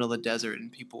nowhere, in the middle of the desert,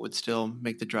 and people would still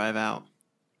make the drive out.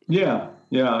 Yeah.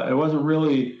 It wasn't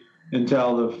really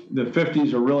until the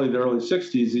 50s or really the early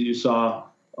 60s that you saw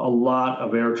a lot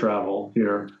of air travel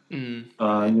here,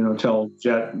 till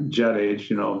jet age,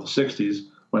 the 60s,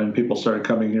 when people started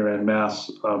coming here en masse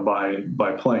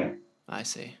by plane. I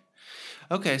see.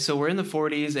 Okay, so we're in the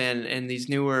 40s, and these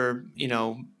newer,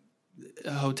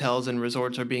 hotels and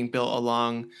resorts are being built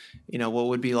along, what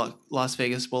would be Las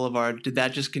Vegas Boulevard. Did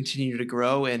that just continue to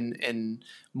grow, and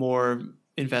more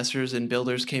investors and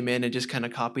builders came in and just kind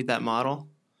of copied that model?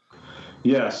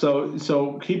 Yeah.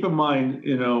 So keep in mind,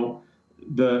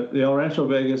 the El Rancho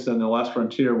Vegas and the Last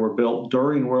Frontier were built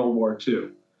during World War II.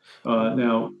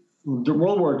 Now,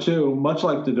 World War II, much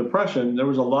like the Depression, there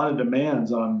was a lot of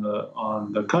demands on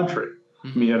the country. Mm-hmm.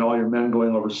 I mean, you had all your men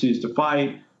going overseas to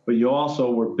fight, but you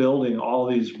also were building all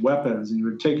these weapons, and you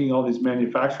were taking all these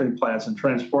manufacturing plants and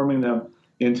transforming them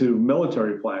into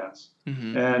military plants.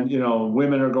 Mm-hmm. And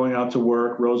women are going out to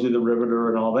work, Rosie the Riveter,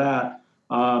 and all that.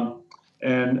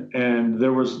 And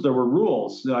there were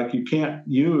rules, like you can't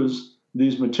use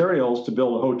these materials to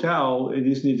build a hotel.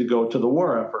 These need to go to the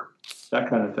war effort, that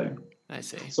kind of thing. I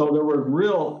see. So there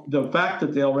were the fact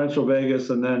that the El Rancho Vegas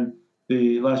and then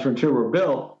the Last Frontier were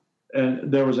built,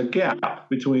 and there was a gap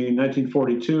between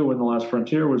 1942 when the Last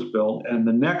Frontier was built and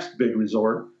the next big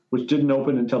resort, which didn't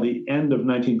open until the end of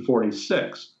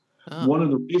 1946. Oh. One of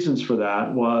the reasons for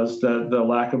that was the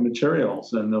lack of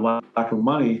materials and the lack of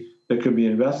money that could be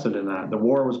invested in that. The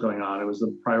war was going on. It was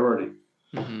the priority.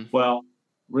 Mm-hmm. Well,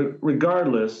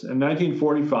 regardless, in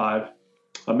 1945,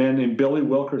 a man named Billy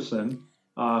Wilkerson,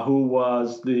 who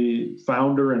was the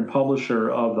founder and publisher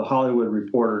of the Hollywood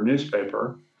Reporter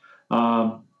newspaper,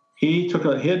 he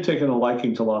had taken a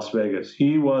liking to Las Vegas.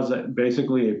 He was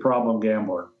basically a problem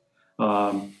gambler,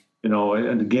 and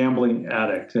a gambling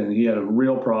addict, and he had a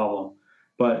real problem.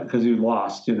 But because he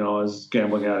lost, as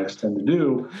gambling addicts tend to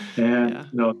do, and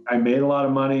I made a lot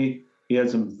of money. He had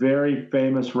some very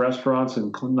famous restaurants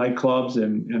and nightclubs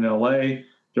in L.A.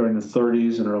 during the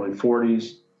 30s and early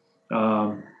 40s,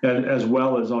 and as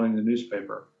well as owning the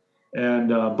newspaper. And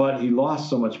but he lost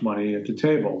so much money at the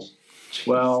tables. Jeez.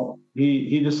 Well,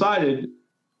 he decided,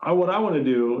 what I want to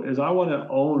do is I want to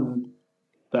own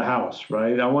the house,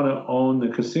 right? I want to own the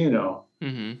casino,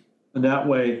 and that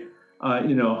way,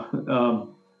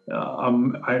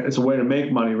 it's a way to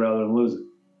make money rather than lose it.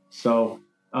 So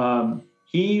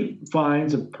he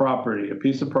finds a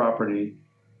piece of property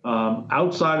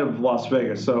outside of Las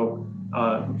Vegas, so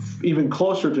even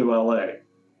closer to LA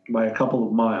by a couple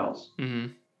of miles.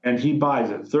 Mm-hmm. And he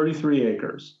buys it, 33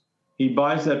 acres. He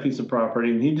buys that piece of property,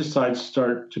 and he decides to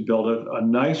start to build a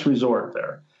nice resort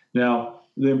there. Now,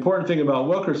 the important thing about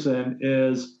Wilkerson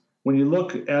is when you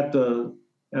look at the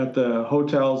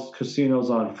hotels, casinos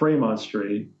on Fremont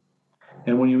Street,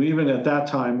 and when you even at that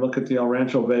time look at the El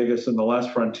Rancho Vegas and the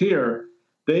Last Frontier,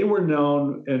 they were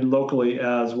known locally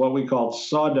as what we called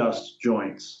sawdust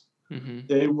joints. Mm-hmm.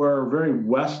 They were very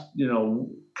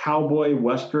cowboy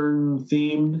Western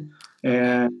themed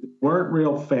and weren't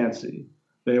real fancy.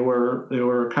 They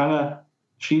were kind of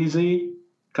cheesy,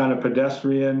 kind of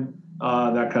pedestrian,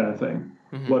 that kind of thing.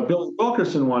 Mm-hmm. What Billy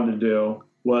Wilkerson wanted to do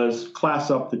was class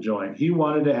up the joint. He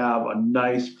wanted to have a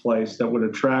nice place that would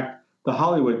attract the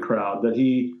Hollywood crowd that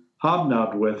he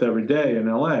hobnobbed with every day in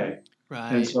LA.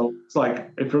 Right. And so it's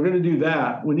like, if we're going to do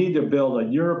that, we need to build a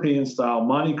European style,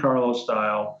 Monte Carlo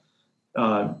style,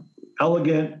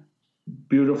 elegant,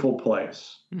 beautiful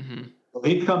place. Mm-hmm. So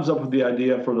he comes up with the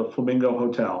idea for the Flamingo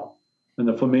Hotel. And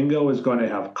the Flamingo is going to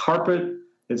have carpet.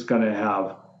 It's going to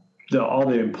have all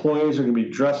the employees are going to be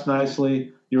dressed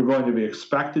nicely. You're going to be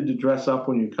expected to dress up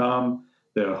when you come.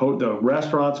 The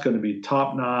restaurant's going to be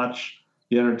top notch.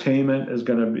 The entertainment is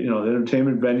going to be, the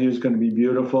entertainment venue is going to be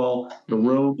beautiful. The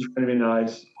rooms are going to be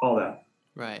nice, all that.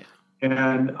 Right.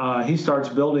 And he starts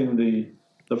building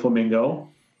the Flamingo.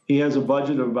 He has a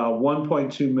budget of about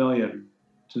 $1.2 million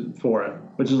for it,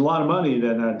 which is a lot of money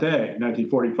then that day,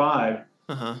 1945,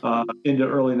 into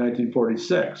early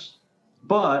 1946.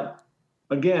 But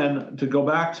again, to go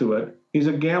back to it, he's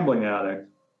a gambling addict.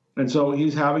 And so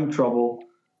he's having trouble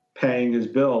paying his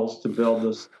bills to build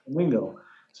this Flamingo.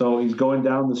 So he's going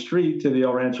down the street to the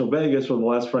El Rancho Vegas or the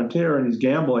West Frontier, and he's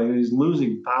gambling, and he's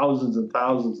losing thousands and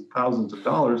thousands and thousands of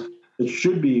dollars that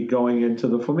should be going into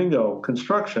the Flamingo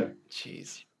construction.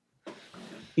 Jeez.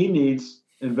 He needs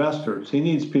investors. He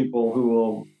needs people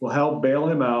who will help bail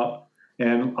him out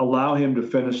and allow him to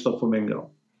finish the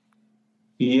Flamingo.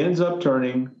 He ends up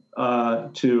turning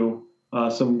to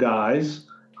some guys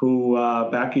who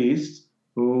back east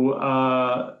who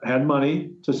had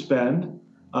money to spend,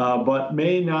 but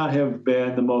may not have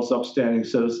been the most upstanding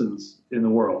citizens in the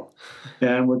world.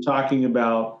 And we're talking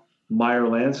about Meyer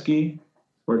Lansky.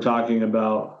 We're talking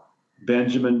about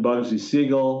Benjamin Bugsy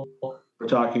Siegel. We're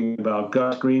talking about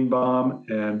Gus Greenbaum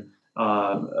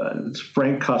and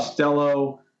Frank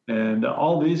Costello and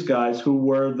all these guys who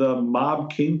were the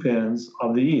mob kingpins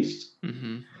of the East.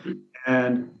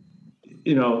 And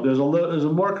there's a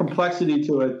more complexity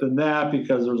to it than that,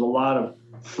 because there's a lot of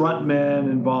front men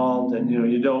involved, and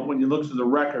when you look through the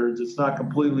records, it's not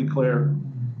completely clear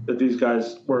that these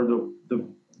guys were the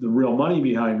real money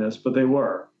behind this, but they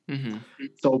were.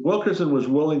 So Wilkerson was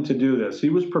willing to do this. He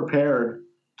was prepared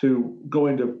to go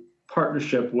into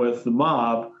partnership with the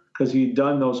mob because he'd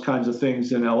done those kinds of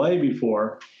things in LA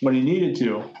before when he needed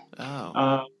to.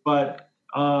 But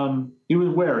he was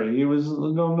wary. He was a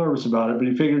little nervous about it, but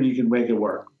he figured he could make it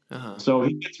work. So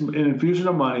he gets an infusion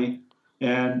of money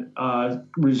and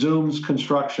resumes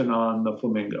construction on the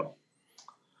Flamingo.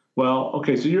 Well,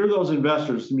 okay, so you're those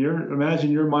investors.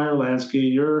 Imagine you're Meyer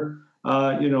Lansky, you're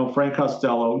Frank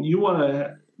Costello. You want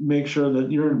to make sure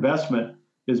that your investment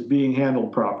is being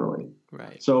handled properly.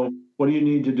 Right. So what do you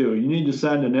need to do? You need to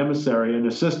send an emissary, an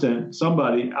assistant,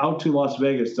 somebody out to Las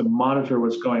Vegas to monitor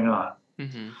what's going on.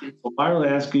 So Meyer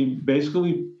Lansky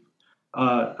basically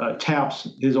taps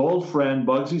his old friend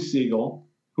Bugsy Siegel,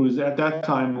 who was at that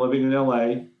time living in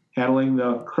L.A., handling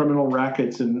the criminal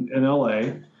rackets in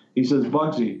L.A. He says,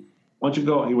 Bugsy, why don't you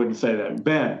go? He wouldn't say that.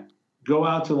 Ben, go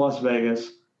out to Las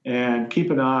Vegas and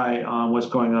keep an eye on what's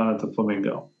going on at the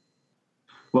Flamingo.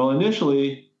 Well,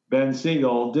 initially, Ben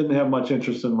Siegel didn't have much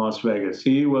interest in Las Vegas.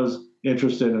 He was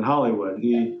interested in Hollywood.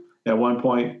 He, at one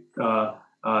point,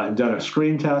 had done a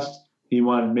screen test. He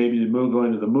wanted maybe to go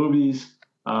into the movies.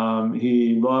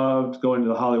 He loved going to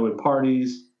the Hollywood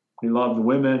parties. He loved the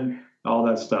women, all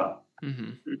that stuff.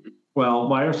 Well,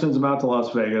 Meyer sends him out to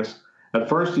Las Vegas. At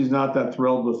first, he's not that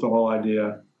thrilled with the whole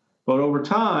idea. But over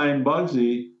time,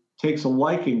 Bugsy takes a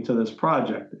liking to this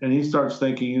project. And he starts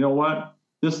thinking, you know what?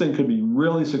 This thing could be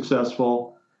really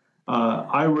successful.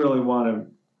 I really want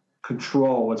to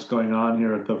control what's going on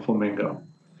here at the Flamingo.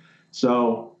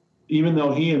 So even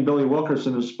though he and Billy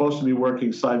Wilkerson are supposed to be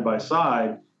working side by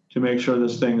side to make sure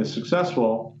this thing is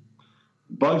successful,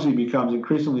 Bugsy becomes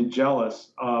increasingly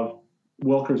jealous of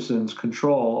Wilkerson's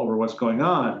control over what's going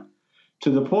on, to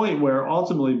the point where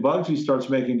ultimately Bugsy starts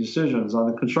making decisions on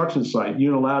the construction site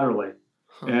unilaterally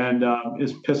and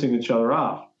is pissing each other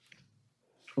off.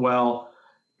 Well,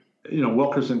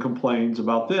 Wilkerson complains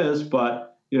about this,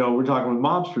 but, we're talking with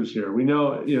mobsters here. We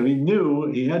know,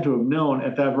 he had to have known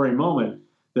at that very moment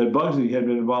that Bugsy had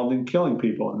been involved in killing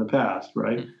people in the past,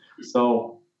 right?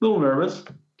 So a little nervous.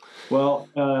 Well,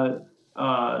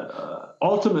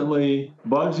 ultimately,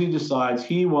 Bugsy decides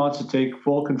he wants to take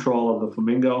full control of the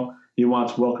Flamingo. He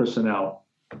wants Wilkerson out.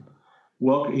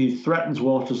 He threatens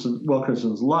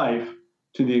Wilkerson's life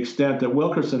to the extent that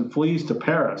Wilkerson flees to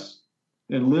Paris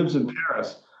and lives in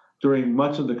Paris during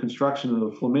much of the construction of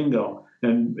the Flamingo,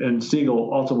 and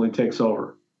Siegel ultimately takes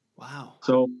over. Wow.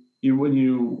 So when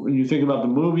you think about the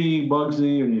movie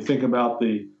Bugsy, and you think about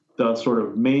the sort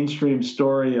of mainstream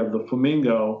story of the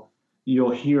Flamingo,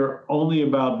 you'll hear only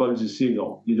about Bugsy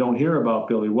Siegel. You don't hear about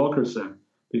Billy Wilkerson,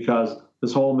 because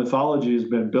this whole mythology has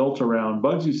been built around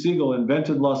Bugsy Siegel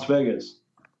invented Las Vegas.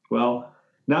 Well,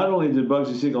 not only did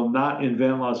Bugsy Siegel not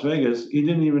invent Las Vegas, he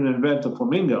didn't even invent the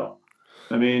Flamingo.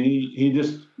 I mean, he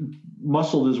just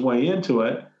muscled his way into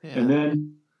it, and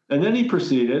then he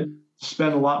proceeded to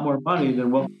spend a lot more money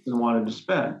than Wilkerson wanted to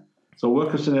spend. So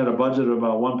Wilkerson had a budget of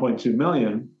about $1.2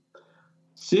 million.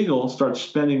 Siegel starts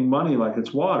spending money like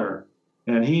it's water,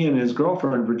 and he and his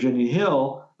girlfriend Virginia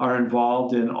Hill are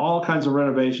involved in all kinds of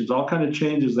renovations, all kinds of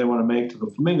changes they want to make to the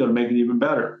Flamingo to make it even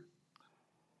better.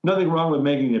 nothing wrong with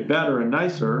making it better and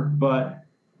nicer, but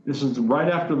this is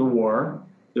right after the war.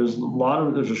 There's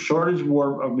a shortage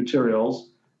of materials,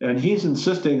 and he's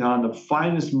insisting on the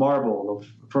finest marble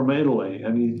from Italy,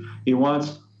 and he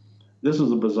wants. This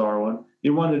is a bizarre one. He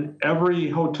wanted every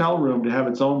hotel room to have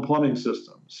its own plumbing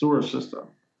system, sewer system,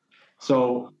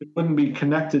 so it wouldn't be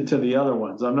connected to the other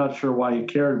ones. I'm not sure why he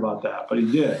cared about that, but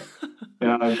he did.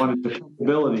 And I wanted the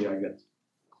capability, I guess.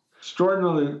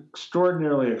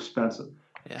 Extraordinarily expensive.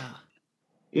 Yeah.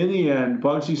 In the end,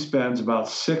 Bugsy spends about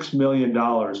 $6 million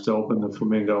to open the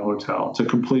Flamingo Hotel, to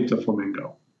complete the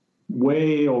Flamingo.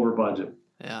 Way over budget.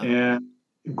 Yeah. And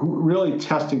really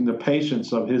testing the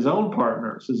patience of his own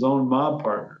partners, his own mob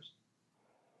partners.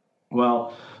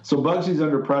 Well, so Bugsy's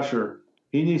under pressure.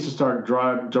 He needs to start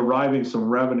deriving some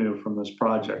revenue from this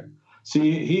project.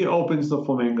 See, he opens the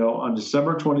Flamingo on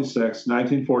December 26,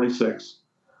 1946,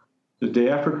 the day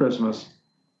after Christmas,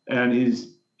 and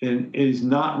he's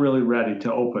not really ready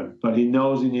to open, but he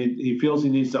knows he feels he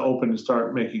needs to open and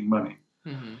start making money.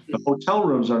 Mm-hmm. The hotel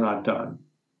rooms are not done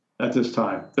at this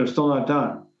time. They're still not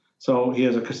done. So he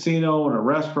has a casino and a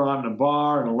restaurant and a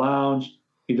bar and a lounge.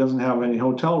 He doesn't have any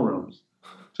hotel rooms.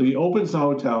 So he opens the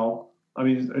hotel.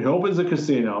 He opens the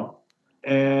casino.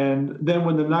 And then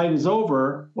when the night is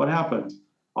over, what happens?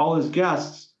 All his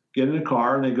guests get in a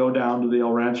car and they go down to the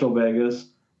El Rancho Vegas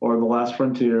or the Last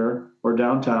Frontier or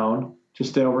downtown to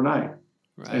stay overnight.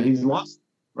 Right. And he's lost,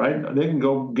 right? They can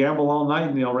go gamble all night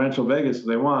in the El Rancho Vegas if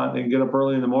they want. They can get up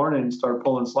early in the morning and start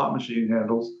pulling slot machine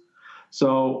handles.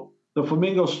 So the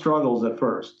Flamingo struggles at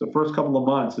first. The first couple of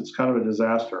months, it's kind of a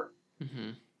disaster.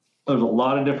 Mm-hmm. There's a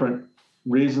lot of different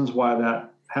reasons why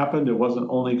that happened. It wasn't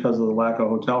only because of the lack of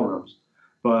hotel rooms.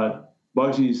 But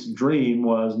Bugsy's dream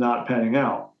was not panning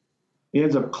out. He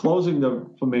ends up closing the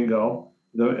Flamingo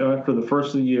after the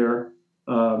first of the year,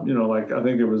 I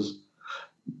think it was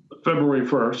February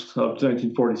 1st of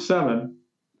 1947,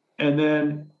 and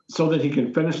then so that he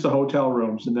can finish the hotel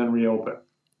rooms and then reopen.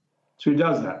 So he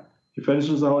does that. He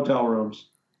finishes the hotel rooms,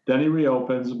 then he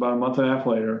reopens about a month and a half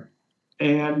later,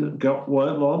 and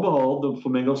lo and behold, the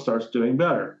Flamingo starts doing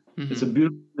better. Mm-hmm. It's a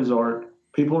beautiful resort.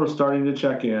 People are starting to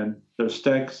check in. They're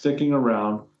sticking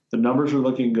around. The numbers are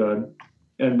looking good,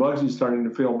 and Bugsy's starting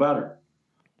to feel better.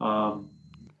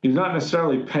 He's not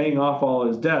necessarily paying off all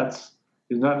his debts.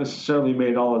 He's not necessarily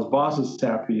made all his bosses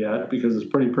happy yet because it's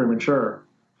pretty premature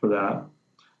for that.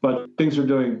 But he's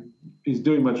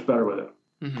doing much better with it.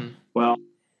 Mm-hmm. Well,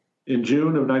 in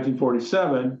June of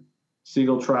 1947,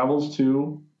 Siegel travels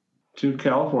to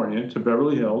California, to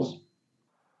Beverly Hills.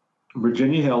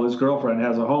 Virginia Hill, his girlfriend,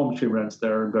 has a home she rents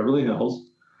there in Beverly Hills.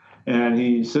 And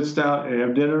he sits down, they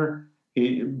have dinner.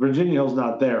 Virginia Hill's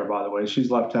not there, by the way. She's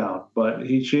left town. But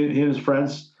he and his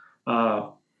friends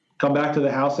come back to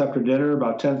the house after dinner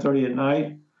about 10:30 at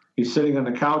night. He's sitting on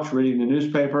the couch reading the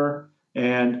newspaper,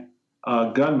 and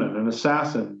a gunman, an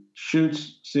assassin,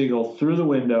 shoots Siegel through the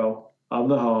window of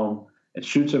the home and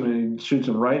shoots him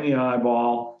right in the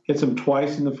eyeball, hits him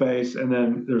twice in the face, and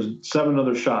then there's 7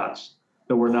 other shots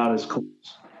that were not as close.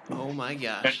 Oh, my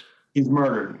gosh. He's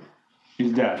murdered.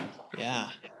 He's dead. Yeah.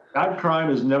 That crime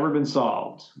has never been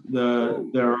solved.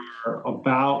 There are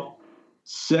about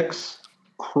 6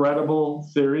 credible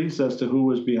theories as to who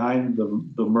was behind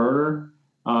the murder.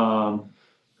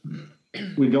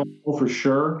 We don't know for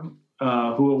sure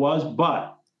who it was,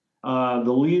 but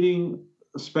the leading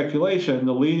speculation,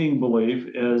 the leading belief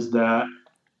is that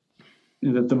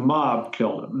the mob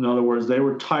killed him. In other words, they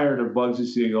were tired of Bugsy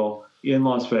Siegel in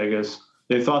Las Vegas.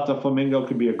 They thought the Flamingo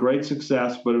could be a great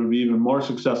success, but it would be even more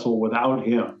successful without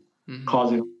him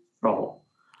causing trouble.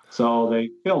 So they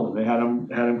killed him. They had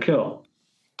him killed.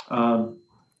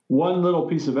 One little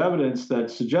piece of evidence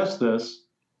that suggests this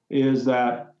is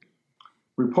that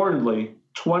reportedly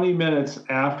 20 minutes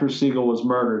after Siegel was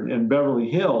murdered in Beverly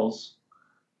Hills,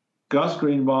 Gus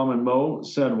Greenbaum and Moe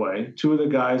Sedway, 2 of the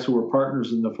guys who were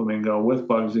partners in the Flamingo with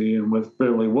Bugsy and with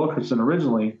Beverly Wilkerson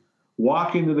originally,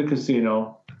 walk into the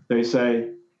casino. They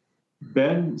say,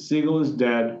 Ben Siegel is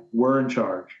dead. We're in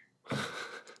charge.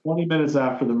 20 minutes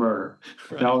after the murder.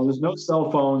 Right. Now, there's no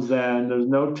cell phones then. There's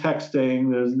no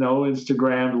texting. There's no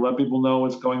Instagram to let people know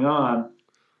what's going on.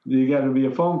 You got to be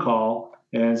a phone call,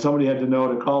 and somebody had to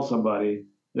know to call somebody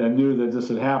that knew that this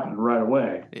had happened right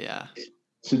away. Yeah.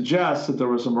 Suggests that there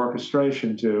was some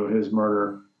orchestration to his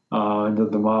murder and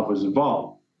that the mob was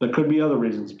involved. There could be other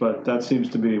reasons, but that seems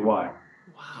to be why.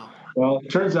 Wow. Well, it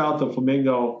turns out the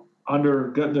Flamingo,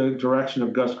 under the direction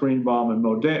of Gus Greenbaum and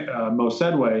Moe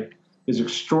Sedway, is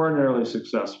extraordinarily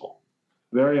successful.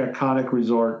 Very iconic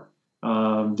resort,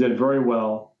 did very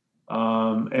well.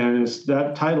 And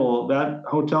that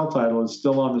hotel title is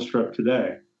still on the Strip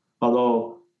today.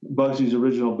 Although Bugsy's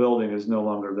original building is no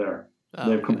longer there.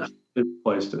 They've Okay. completely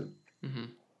replaced it. Hmm.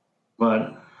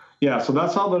 But yeah, so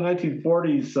that's how the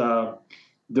 1940s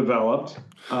developed.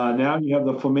 Now you have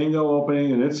the Flamingo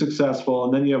opening, and it's successful.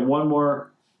 And then you have one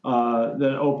more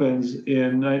that opens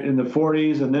in the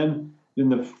 40s, and then in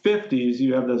the 50s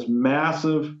you have this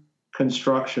massive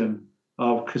construction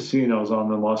of casinos on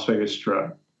the Las Vegas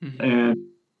Strip, Hmm. and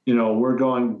we're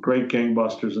going great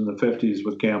gangbusters in the 50s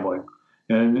with gambling,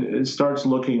 and it starts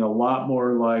looking a lot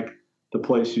more like the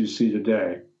place you see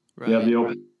today. You have Right. the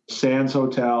opening of Sands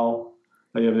Hotel,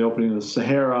 you have the opening of the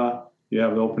Sahara, you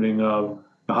have the opening of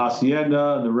the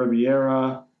Hacienda and the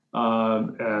Riviera,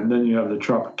 and then you have the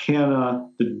Tropicana,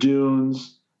 the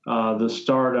Dunes, the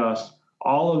Stardust.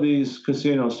 All of these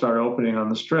casinos start opening on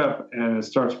the Strip, and it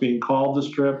starts being called the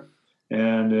Strip,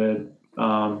 and it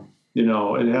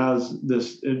has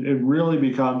this. It really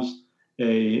becomes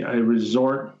a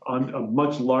resort, a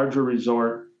much larger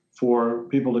resort for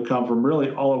people to come from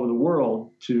really all over the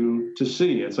world to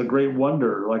see. It's a great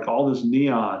wonder, like all this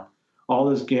neon, all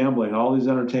this gambling, all these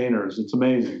entertainers. It's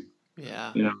amazing.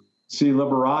 Yeah. See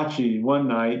Liberace one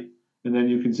night, and then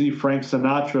you can see Frank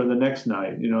Sinatra the next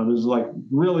night. There's like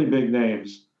really big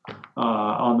names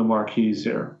on the marquees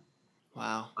here.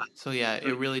 Wow. So yeah,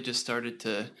 it really just started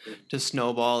to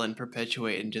snowball and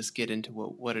perpetuate and just get into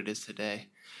what it is today.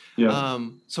 Yeah.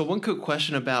 So one quick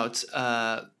question about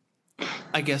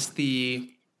I guess the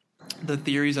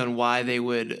theories on why they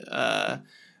would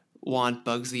want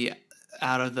Bugsy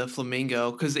out of the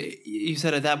Flamingo, because you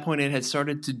said at that point it had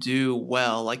started to do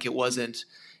well, like it wasn't,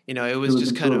 it was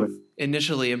just kind of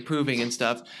initially improving and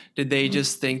stuff. Did they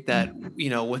just think that,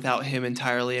 without him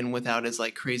entirely and without his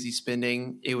like crazy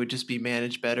spending, it would just be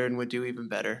managed better and would do even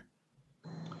better?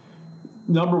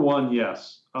 Number one,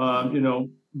 yes.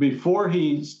 Before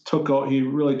he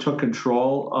really took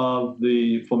control of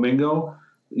the Flamingo.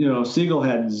 Siegel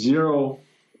had zero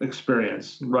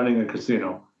experience running a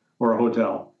casino or a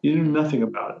hotel. He knew nothing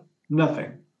about it,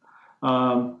 nothing.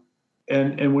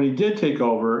 And when he did take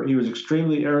over, he was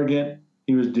extremely arrogant.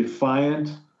 He was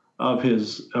defiant of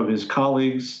his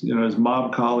colleagues, his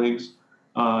mob colleagues.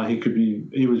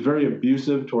 He was very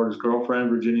abusive toward his girlfriend,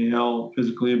 Virginia Hill,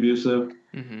 physically abusive.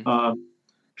 Mm-hmm.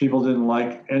 People didn't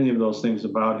like any of those things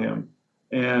about him.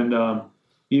 And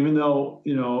even though,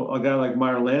 a guy like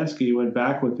Meyer Lansky went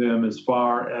back with him as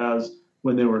far as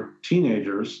when they were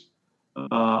teenagers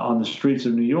on the streets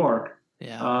of New York,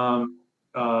 Yeah.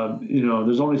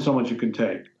 there's only so much you can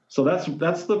take. So that's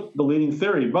the leading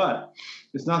theory, but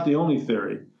it's not the only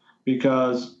theory,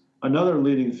 because another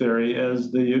leading theory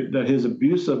is that his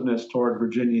abusiveness toward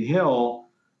Virginia Hill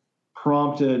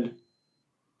prompted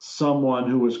someone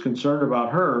who was concerned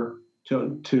about her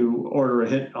to order a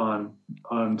hit on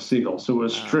Siegel. So it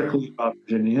was strictly about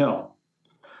Virginia Hill.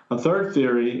 A third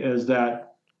theory is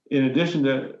that in addition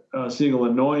to Siegel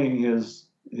annoying his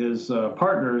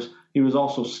partners, he was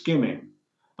also skimming.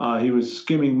 He was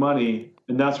skimming money,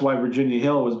 and that's why Virginia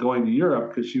Hill was going to Europe,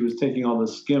 because she was taking all the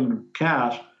skimmed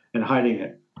cash and hiding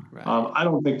it. Right. I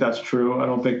don't think that's true. I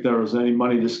don't think there was any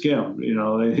money to skim. It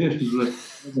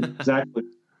wasn't exactly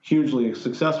hugely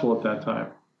successful at that time.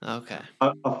 Okay.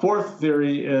 A fourth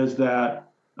theory is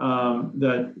that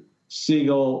that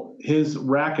Siegel, his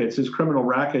criminal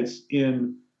rackets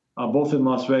in both in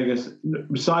Las Vegas,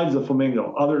 besides the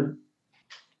Flamingo, other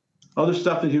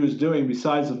stuff that he was doing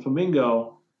besides the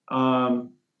Flamingo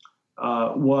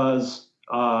was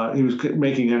he was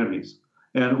making enemies,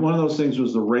 and one of those things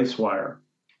was the race wire.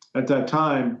 At that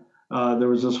time, there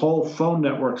was this whole phone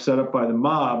network set up by the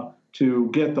mob to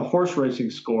get the horse racing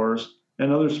scores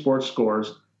and other sports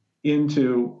scores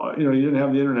into, you didn't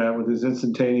have the internet with this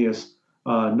instantaneous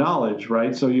knowledge,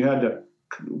 right? So you had to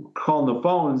call on the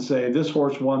phone and say, this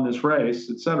horse won this race,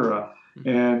 etc.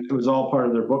 And it was all part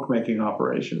of their bookmaking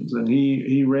operations. And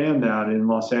he ran that in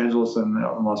Los Angeles and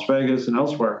in Las Vegas and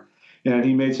elsewhere. And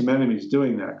he made some enemies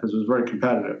doing that because it was very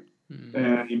competitive. Mm-hmm.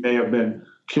 And he may have been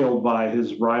killed by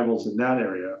his rivals in that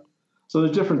area. So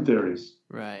there's different theories.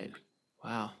 Right.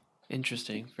 Wow.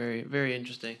 Interesting. Very, very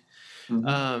interesting.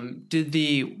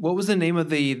 Mm-hmm. What was the name of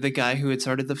the guy who had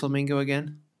started the Flamingo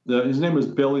again? His name was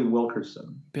Billy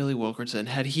Wilkerson. Billy Wilkerson.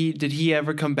 Did he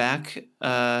ever come back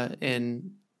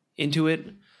into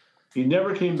it? He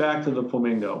never came back to the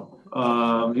Flamingo.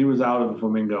 He was out of the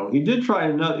Flamingo. He did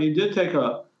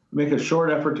make a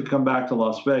short effort to come back to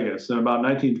Las Vegas. In about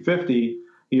 1950,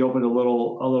 he opened a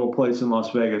little place in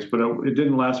Las Vegas, but it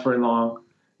didn't last very long.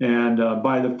 And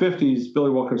by the 50s, Billy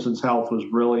Wilkerson's health was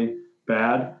really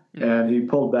bad, and he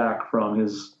pulled back from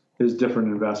his different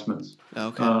investments.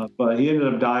 Okay. But he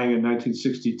ended up dying in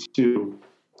 1962,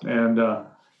 and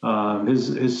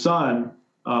his son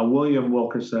William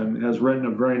Wilkerson, has written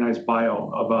a very nice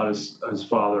bio about his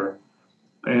father,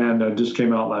 and just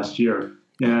came out last year.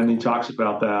 And he talks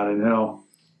about that and how,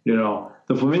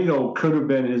 the flamingo could have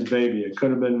been his baby. It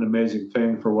could have been an amazing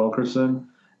thing for Wilkerson.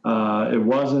 It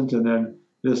wasn't. And then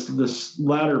this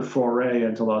latter foray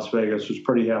into Las Vegas was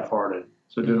pretty half-hearted,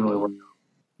 so it didn't really work out.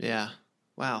 Yeah.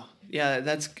 Wow. Yeah,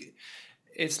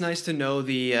 it's nice to know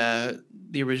the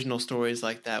original stories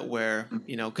like that, where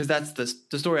because that's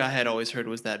the story I had always heard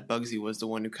was that Bugsy was the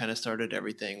one who kind of started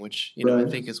everything, which Right. I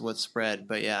think is what spread.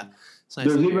 But yeah, it's nice.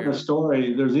 There's to even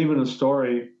hear. There's even a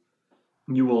story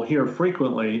you will hear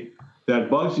frequently that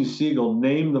Bugsy Siegel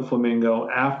named the flamingo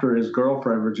after his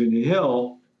girlfriend Virginia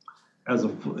Hill, as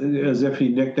if he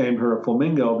nicknamed her a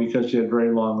flamingo because she had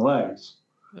very long legs,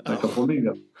 like a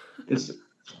flamingo. It's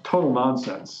total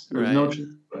nonsense. There's no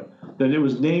truth to it. That it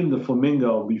was named the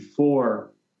flamingo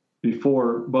before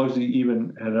Bugsy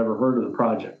even had ever heard of the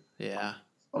project. Yeah.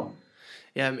 So.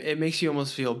 Yeah, it makes you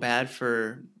almost feel bad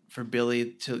for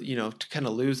Billy to to kind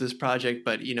of lose this project,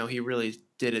 but he really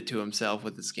did it to himself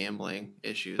with his gambling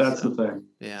issues. That's the thing.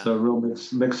 Yeah, it's a real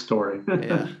mixed story.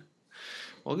 Yeah.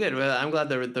 Well, good. Well, I'm glad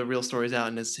the real story's out,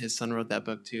 and his son wrote that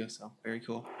book too. So very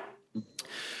cool.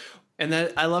 And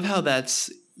that I love how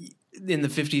that's in the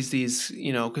 50s. These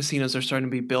casinos are starting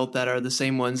to be built that are the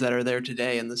same ones that are there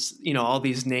today, and this all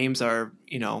these names are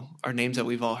are names that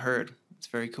we've all heard. It's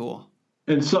very cool.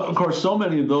 And so, of course, so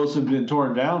many of those have been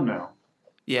torn down now.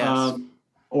 Yes.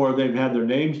 Or they've had their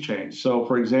names changed. So,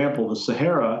 for example, the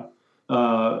Sahara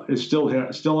is still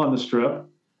on the Strip,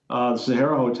 the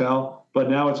Sahara Hotel, but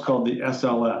now it's called the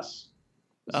SLS.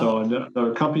 So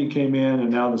the company came in, and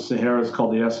now the Sahara is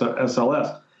called the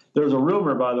SLS. There's a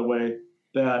rumor, by the way,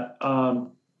 that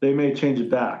they may change it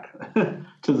back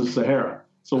to the Sahara.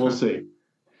 So we'll see.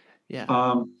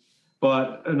 Yeah.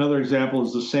 But another example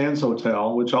is the Sands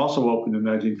Hotel, which also opened in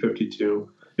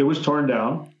 1952. It was torn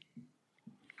down.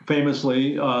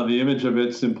 Famously, the image of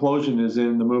its implosion is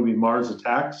in the movie Mars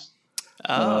Attacks.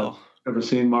 Ever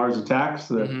seen Mars Attacks?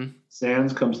 The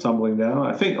Sands comes tumbling down.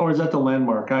 I think, or is that the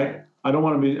Landmark? I don't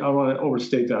want to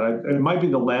overstate that. It might be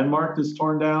the Landmark that's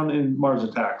torn down in Mars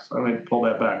Attacks. I might pull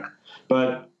that back.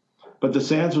 But the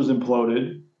Sands was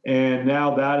imploded, and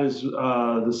now that is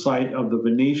the site of the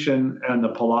Venetian and the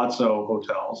Palazzo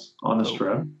hotels on the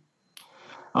Strip.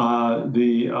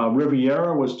 The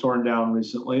Riviera was torn down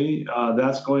recently.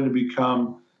 That's going to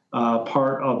become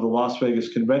part of the Las Vegas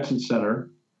Convention Center.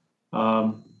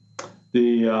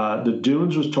 The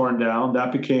Dunes was torn down.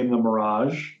 That became the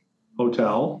Mirage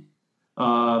Hotel.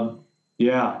 The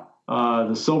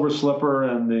Silver Slipper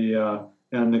and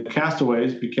the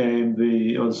Castaways became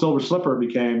the Silver Slipper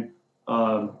became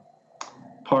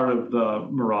part of the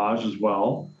Mirage as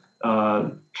well.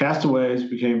 Castaways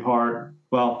became part.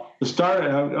 Well,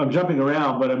 I'm jumping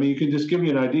around, but I mean, you can just give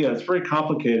you an idea. It's very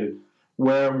complicated.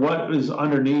 Where what is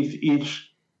underneath each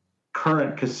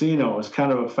current casino is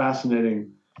kind of a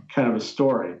fascinating kind of a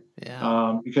story.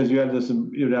 Yeah. Because you'd have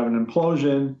an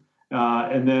implosion,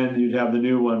 and then you'd have the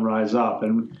new one rise up.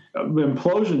 And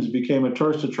implosions became a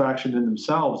tourist attraction in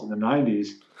themselves in the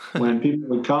 90s. When people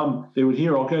would come, they would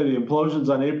hear, okay, the implosion's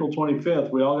on April 25th.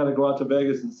 We all got to go out to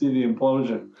Vegas and see the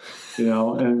implosion,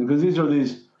 and because these are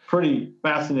these pretty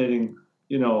fascinating,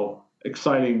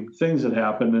 exciting things that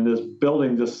happen, and this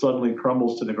building just suddenly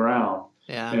crumbles to the ground.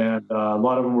 Yeah. And a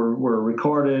lot of them were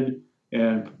recorded,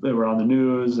 and they were on the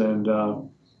news, and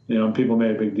people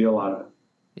made a big deal out of it.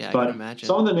 Yeah, but I can imagine.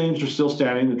 Some of the names are still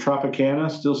standing. The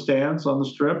Tropicana still stands on the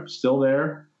Strip, still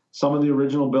there. Some of the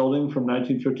original building from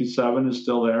 1957 is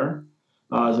still there.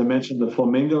 As I mentioned, the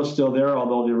Flamingo is still there,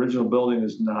 although the original building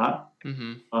is not.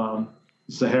 Mm-hmm.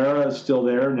 Sahara is still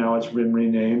there. Now it's been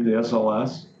renamed the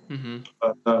SLS. Mm-hmm.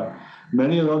 But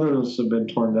many of the others have been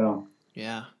torn down.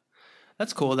 Yeah.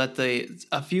 That's cool that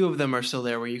a few of them are still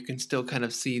there where you can still kind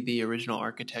of see the original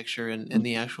architecture and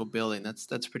the actual building.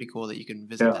 That's pretty cool that you can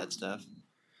visit that stuff.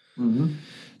 Mm-hmm.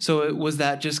 So was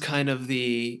that just kind of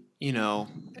the,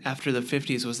 after the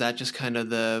 50s, was that just kind of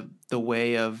the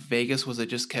way of Vegas? Was it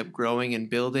just kept growing and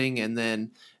building and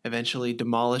then eventually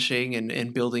demolishing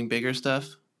and building bigger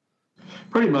stuff?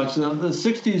 Pretty much. The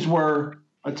 60s were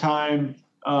a time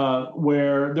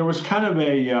where there was kind of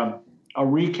a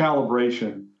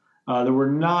recalibration. There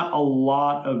were not a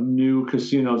lot of new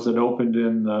casinos that opened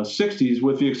in the 60s,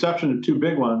 with the exception of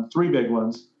three big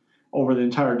ones over the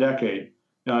entire decade.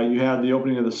 You had the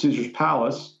opening of the Caesars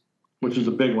Palace, which is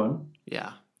a big one.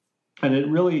 Yeah. And it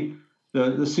really,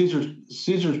 the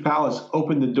Caesars Palace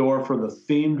opened the door for the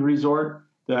themed resort.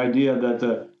 The idea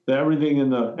that everything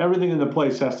in the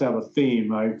place has to have a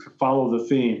theme, right? Follow the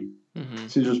theme. Mm-hmm.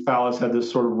 Caesars Palace had this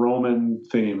sort of Roman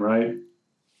theme, right?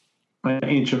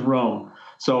 ancient Rome.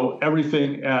 So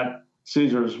everything at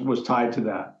Caesars was tied to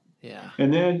that. Yeah.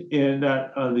 And then in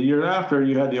that the year after,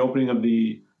 you had the opening of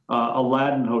the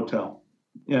Aladdin Hotel,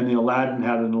 and the Aladdin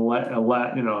had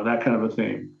that kind of a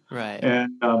theme. Right.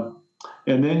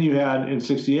 And then you had in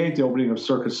 '68 the opening of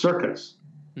Circus Circus,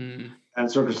 and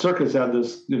Circus Circus had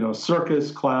this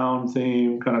circus clown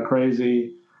theme, kind of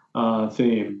crazy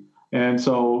theme. And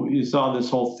so you saw this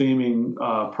whole theming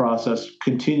process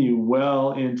continue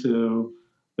well into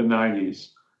the '90s.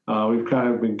 We've kind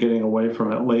of been getting away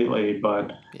from it lately,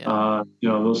 but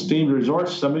those themed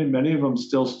resorts, many of them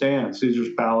still stand.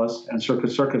 Caesar's Palace and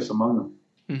Circus Circus among them.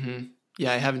 Mm-hmm.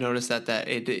 Yeah, I have noticed that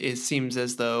it seems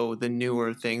as though the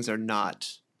newer things are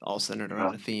not all centered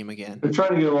around a theme again. They're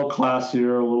trying to get a little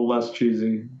classier, a little less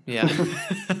cheesy. Yeah.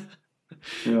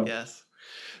 Yeah. Yes.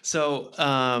 So,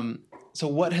 so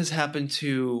what has happened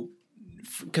to?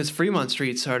 Because Fremont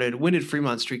Street started. When did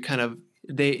Fremont Street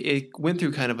it went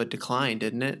through kind of a decline,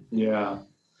 didn't it? Yeah.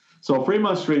 So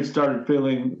Fremont Street started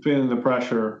feeling the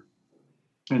pressure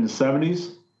in the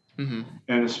 '70s,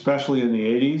 and especially in the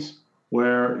 '80s,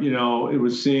 where it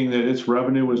was seeing that its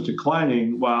revenue was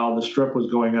declining while the Strip was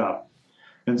going up.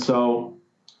 And so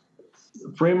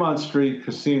Fremont Street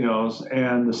casinos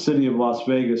and the city of Las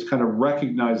Vegas kind of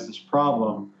recognized this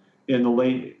problem in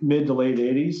the mid to late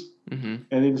 '80s, and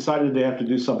they decided they have to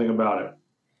do something about it.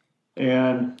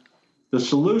 And the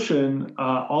solution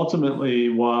ultimately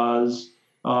was,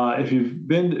 if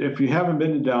you haven't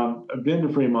been to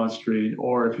Fremont Street,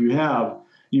 or if you have,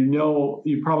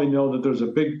 you probably know that there's a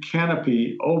big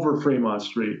canopy over Fremont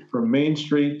Street from Main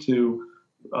Street to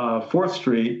 4th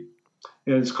Street.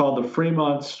 And it's called the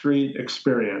Fremont Street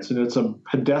Experience, and it's a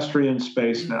pedestrian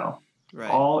space now.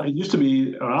 Right. It used to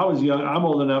be when I was young. I'm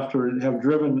old enough to have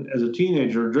driven as a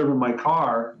teenager, driven my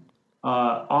car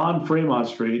on Fremont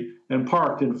Street and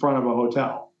parked in front of a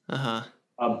hotel.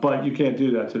 But you can't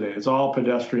do that today. It's all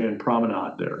pedestrian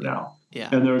promenade there now. Yeah.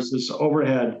 And there's this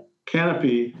overhead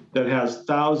canopy that has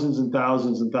thousands and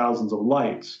thousands and thousands of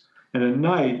lights. And at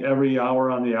night, every hour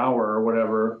on the hour or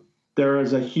whatever, there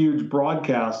is a huge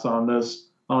broadcast on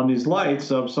these lights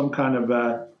of some kind of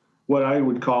what I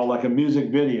would call like a music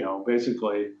video,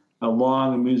 basically a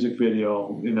long music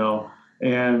video,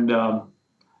 and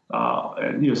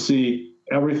you'll see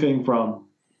everything from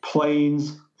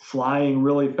planes flying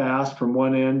really fast from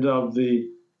one end of the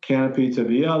canopy to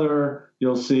the other.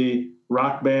 You'll see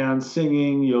rock bands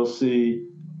singing. You'll see,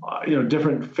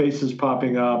 different faces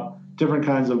popping up, different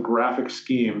kinds of graphic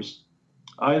schemes.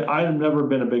 I've never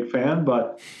been a big fan,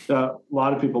 but a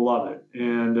lot of people love it,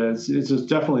 and it's just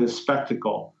definitely a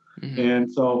spectacle.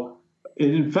 And so,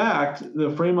 in fact, the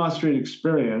Fremont Street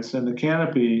Experience and the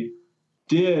canopy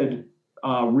did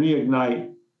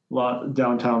reignite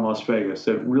downtown Las Vegas.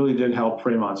 It really did help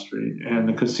Fremont Street, and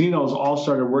the casinos all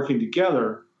started working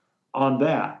together on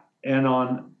that and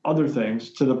on other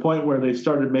things, to the point where they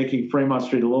started making Fremont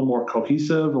Street a little more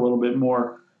cohesive, a little bit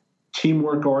more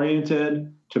teamwork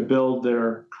oriented, to build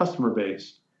their customer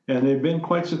base. And they've been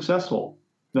quite successful.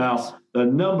 Now, the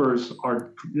numbers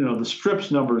are, the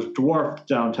Strip's numbers dwarf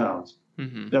downtown's.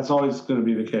 That's always going to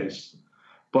be the case.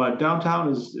 But downtown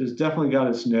is definitely got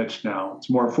its niche now. It's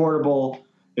more affordable.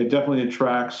 It definitely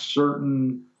attracts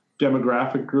certain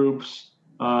demographic groups.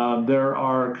 There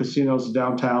are casinos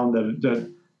downtown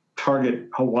that target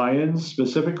Hawaiians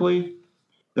specifically.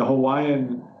 The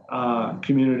Hawaiian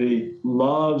community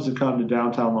loves to come to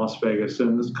downtown Las Vegas,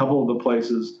 and there's a couple of the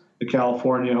places, the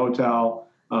California Hotel,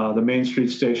 the Main Street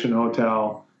Station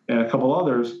Hotel, and a couple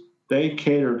others, they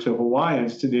cater to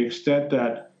Hawaiians to the extent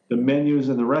that the menus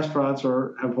in the restaurants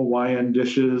have Hawaiian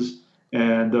dishes,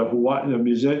 and the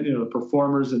music, the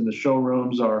performers in the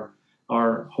showrooms are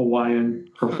Hawaiian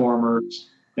performers,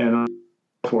 and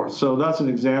so forth. So that's an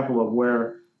example of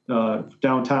where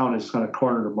downtown is kind of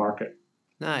cornered the market.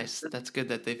 Nice. That's good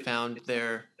that they found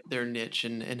their niche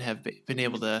and have been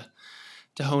able to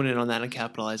hone in on that and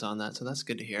capitalize on that. So that's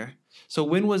good to hear. So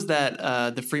when was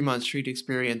that the Fremont Street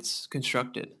Experience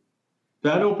constructed?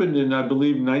 That opened in, I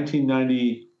believe,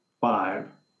 1995.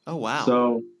 Oh wow!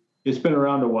 So it's been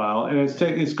around a while, and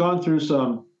it's gone through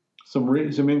some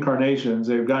incarnations.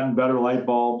 They've gotten better light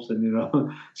bulbs,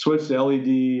 and switched to LED,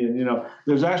 and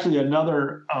there's actually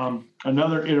another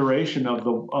iteration of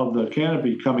the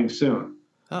canopy coming soon.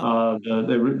 Oh.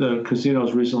 The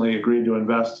casinos recently agreed to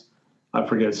invest, I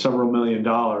forget, several $1 million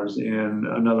in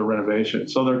another renovation.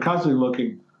 So they're constantly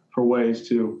looking for ways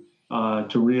to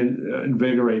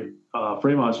reinvigorate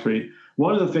Fremont Street.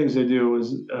 One of the things they do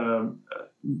is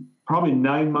probably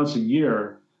 9 months a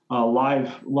year,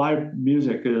 live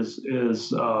music is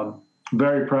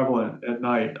very prevalent at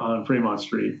night on Fremont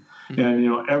Street.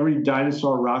 And, every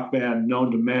dinosaur rock band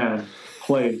known to man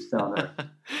plays down there.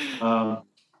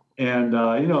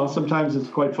 Sometimes it's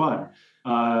quite fun,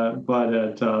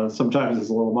 but sometimes it's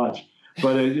a little much.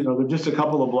 But, they're just a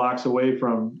couple of blocks away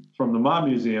from the Mob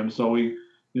Museum. So we,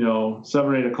 7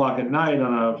 or 8 o'clock at night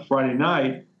on a Friday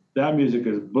night, that music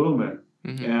is booming.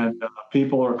 And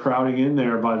people are crowding in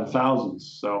there by the thousands.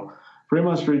 So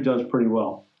Fremont Street does pretty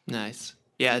well. Nice.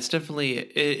 Yeah, it's definitely,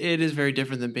 it is very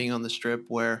different than being on the Strip,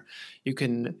 where you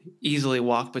can easily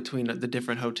walk between the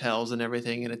different hotels and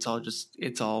everything, and it's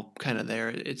all kind of there.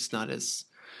 It's not as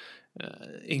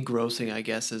engrossing, I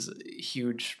guess, as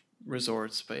huge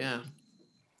resorts, but yeah.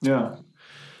 Yeah.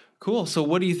 Cool. So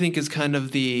what do you think is kind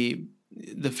of the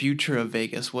future of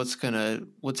Vegas? What's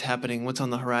happening? What's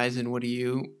on the horizon? What do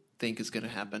you think is going to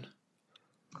happen?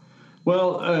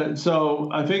 Well, so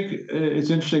I think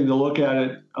it's interesting to look at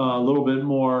it a little bit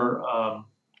more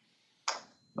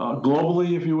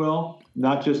globally, if you will,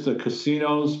 not just the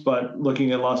casinos, but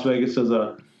looking at Las Vegas as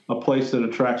a place that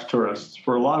attracts tourists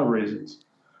for a lot of reasons.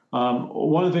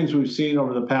 One of the things we've seen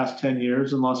over the past 10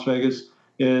 years in Las Vegas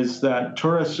is that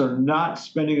tourists are not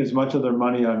spending as much of their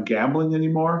money on gambling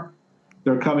anymore.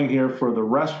 They're coming here for the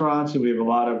restaurants, and we have a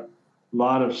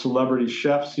lot of celebrity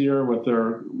chefs here with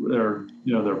their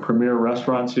premier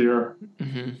restaurants here.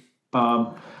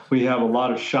 We have a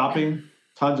lot of shopping,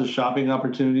 tons of shopping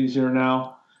opportunities here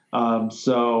now.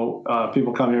 So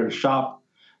people come here to shop.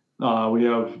 We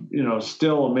have,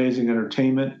 still amazing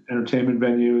entertainment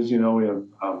venues. We have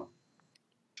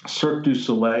Cirque du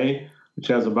Soleil, which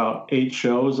has about 8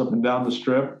 shows up and down the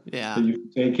Strip that you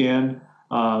can take in.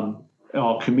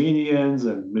 All comedians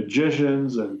and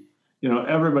magicians and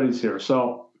everybody's here.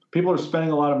 So people are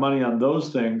spending a lot of money on those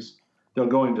things. They're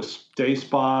going to day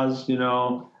spas, they're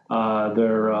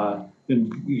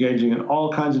engaging in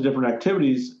all kinds of different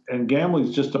activities, and gambling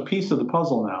is just a piece of the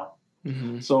puzzle now.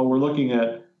 So we're looking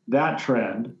at that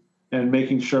trend and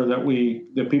making sure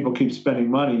that people keep spending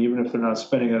money, even if they're not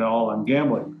spending it all on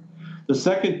gambling. The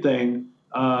second thing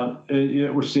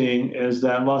we're seeing is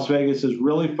that Las Vegas is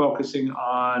really focusing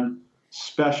on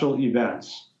special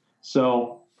events.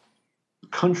 So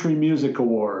country music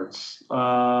awards,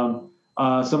 some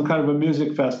kind of a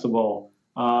music festival,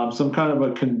 some kind of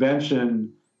a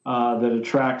convention that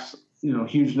attracts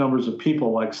huge numbers of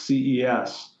people, like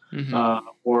CES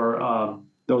or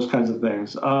those kinds of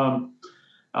things.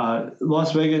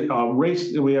 Las Vegas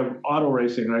race. We have auto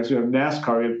racing, right? So we have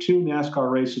NASCAR. We have 2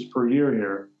 NASCAR races per year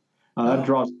here. That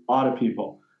draws a lot of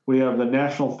people. We have the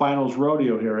National Finals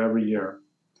Rodeo here every year.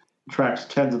 Attracts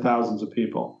tens of thousands of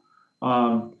people.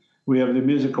 We have the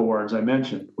music awards I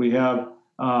mentioned. We have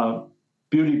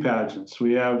beauty pageants.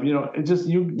 We have, just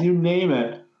you name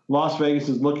it. Las Vegas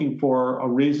is looking for a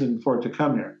reason for it to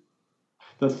come here.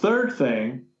 The third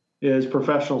thing is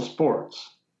professional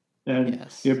sports. And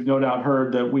you've no doubt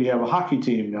heard that we have a hockey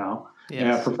team now,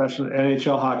 a professional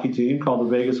NHL hockey team called the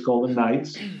Vegas Golden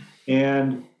Knights.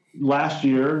 And last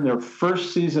year, in their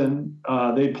first season,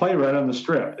 they play right on the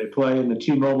Strip. They play in the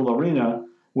T-Mobile Arena,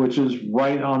 which is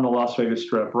right on the Las Vegas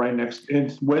Strip, right next,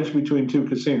 it's wedged between 2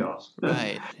 casinos.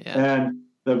 Right. Yeah. And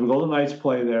the Golden Knights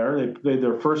play there. They played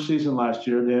their first season last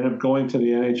year. They ended up going to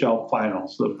the NHL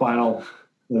finals. The final,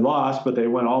 they lost, but they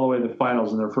went all the way to the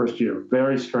finals in their first year.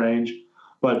 Very strange.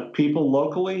 But people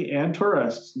locally and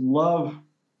tourists love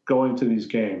going to these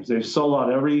games. They've sold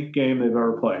out every game they've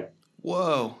ever played.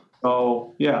 Whoa.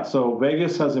 So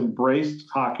Vegas has embraced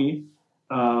hockey,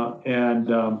 and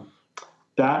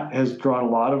that has drawn a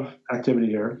lot of activity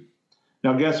here.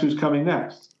 Now, guess who's coming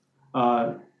next?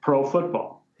 Pro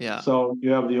football. Yeah. So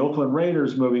you have the Oakland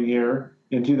Raiders moving here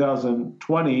in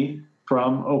 2020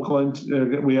 from Oakland.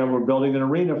 We're building an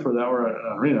arena for that, or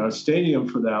a stadium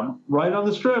for them, right on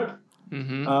the Strip.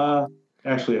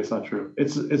 Actually, it's not true.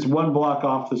 It's 1 block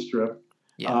off the Strip.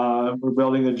 Yeah. We're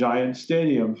building a giant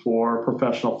stadium for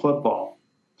professional football.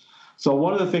 So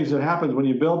one of the things that happens when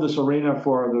you build this arena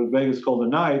for the Vegas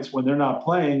Golden Knights, when they're not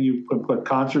playing, you put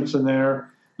concerts in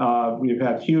there. We've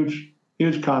had huge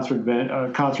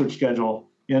concert schedule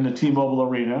in the T-Mobile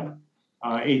Arena,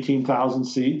 18,000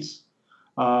 seats.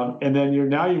 And then you're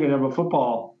going to have a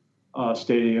football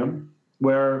stadium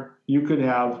where you could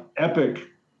have epic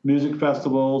music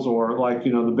festivals, or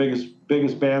the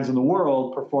biggest bands in the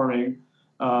world performing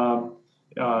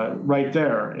right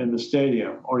there in the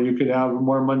stadium. Or you could have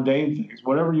more mundane things,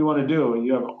 whatever you want to do.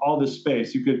 You have all this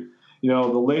space. You could, the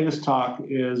latest talk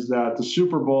is that the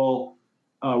Super Bowl,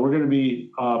 we're going to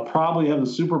be probably have the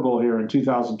Super Bowl here in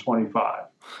 2025.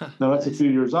 Now that's a few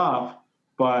years off,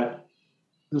 but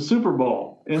the Super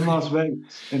Bowl in Las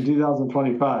Vegas in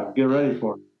 2025. Get ready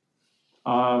for it.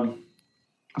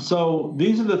 So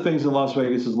these are the things that Las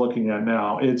Vegas is looking at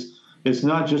now. It's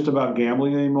not just about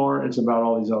gambling anymore. It's about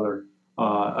all these other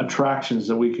attractions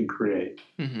that we can create.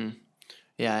 Mm-hmm.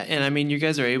 Yeah, and I mean, you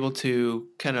guys are able to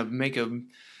kind of make a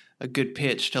good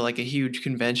pitch to like a huge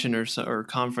convention or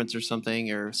conference or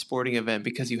something or sporting event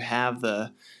because you have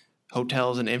the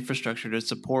hotels and infrastructure to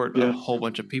support a whole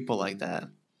bunch of people like that.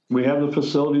 We have the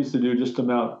facilities to do just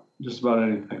about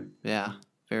anything. Yeah,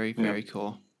 very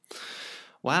cool.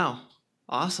 Wow,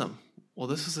 awesome. Well,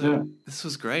 this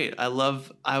was great. I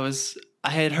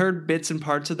had heard bits and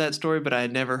parts of that story, but I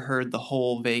had never heard the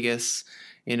whole Vegas,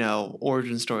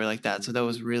 origin story like that. So that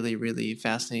was really, really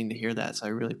fascinating to hear that. So I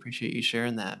really appreciate you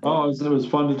sharing that. Oh, it was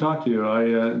fun to talk to you.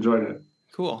 I enjoyed it.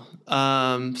 Cool.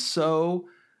 So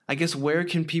I guess where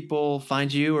can people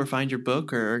find you or find your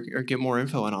book or get more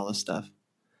info on all this stuff?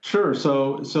 Sure.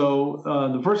 So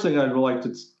the first thing I'd like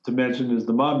to mention is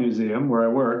the Mob Museum where I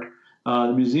work.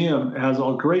 The museum has a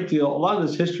lot of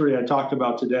this history I talked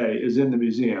about today is in the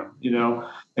museum,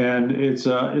 and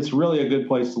it's really a good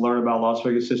place to learn about Las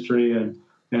Vegas history and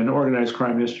organized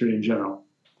crime history in general.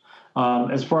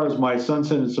 As far as my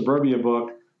Sunset and Suburbia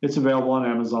book, it's available on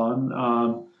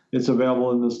Amazon. It's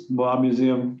available in the Mob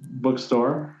Museum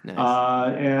bookstore,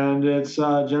 nice. And it's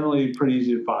generally pretty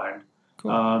easy to find.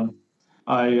 Cool.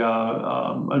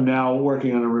 I'm now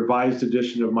working on a revised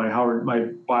edition of my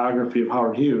biography of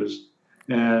Howard Hughes,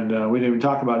 and we didn't even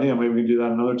talk about him. Maybe we can do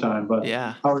that another time. But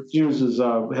yeah. Howard Hughes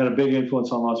had a big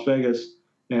influence on Las Vegas,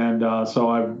 and so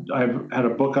I've had a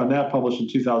book on that published in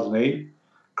 2008.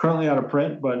 Currently out of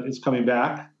print, but it's coming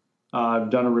back. I've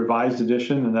done a revised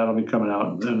edition, and that'll be coming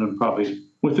out and probably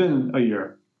within a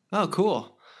year. Oh,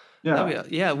 cool.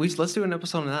 Yeah. Let's do an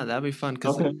episode on that. That'd be fun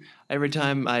because every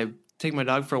time I take my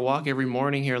dog for a walk every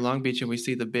morning here in Long Beach, and we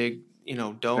see the big,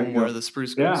 dome where the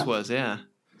Spruce Goose was. Yeah,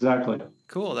 exactly.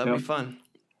 Cool. That'd be fun.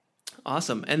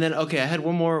 Awesome. And then, I had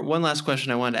one last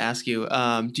question I wanted to ask you.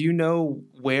 Do you know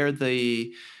where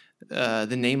the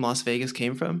name Las Vegas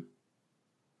came from?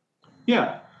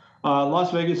 Yeah,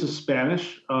 Las Vegas is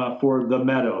Spanish for the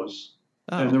Meadows,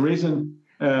 and the reason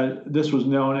this was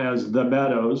known as the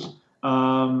Meadows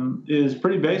is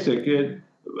pretty basic.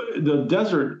 The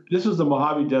desert. This is the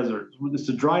Mojave Desert. It's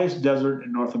the driest desert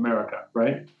in North America,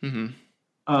 right? Mm-hmm.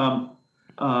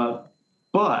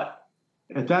 But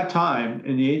at that time,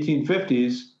 in the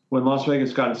 1850s, when Las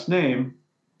Vegas got its name,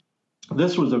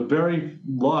 this was a very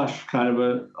lush kind of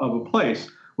a place.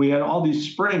 We had all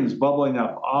these springs bubbling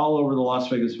up all over the Las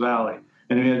Vegas Valley,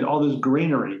 and we had all this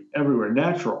greenery everywhere,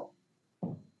 natural.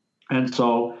 And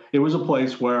so it was a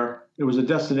place where it was a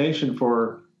destination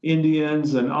for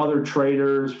Indians and other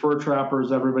traders, fur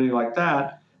trappers, everybody like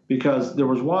that, because there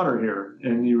was water here,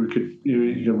 and you could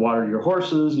water your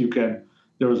horses.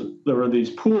 There were these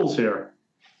pools here.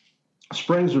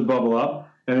 Springs would bubble up,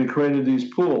 and it created these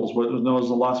pools, what was known as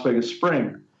the Las Vegas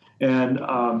Spring, and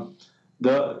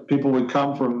the people would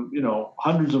come from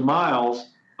hundreds of miles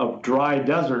of dry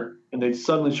desert, and they'd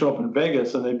suddenly show up in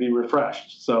Vegas, and they'd be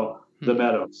refreshed. So the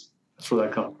Meadows, that's where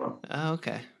that comes from. Oh,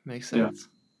 okay, makes sense. Yeah.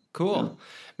 Cool.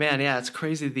 Yeah. Man, yeah, it's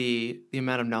crazy the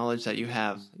amount of knowledge that you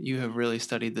have. You have really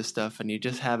studied this stuff, and you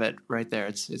just have it right there.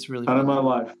 It's really out of my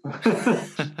life.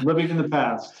 Living in the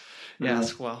past.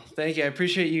 Yes, well, thank you. I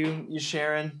appreciate you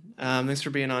sharing. Thanks for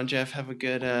being on, Jeff. Have a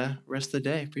good rest of the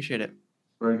day. Appreciate it.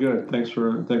 Very good. Thanks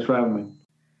for having me.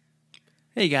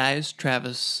 Hey guys,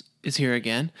 Travis is here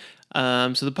again.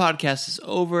 So the podcast is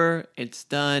over. It's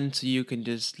done, so you can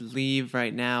just leave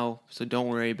right now. So don't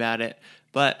worry about it.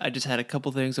 But I just had a couple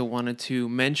things I wanted to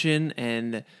mention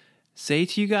and say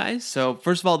to you guys. So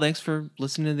first of all, thanks for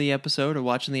listening to the episode or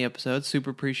watching the episode. Super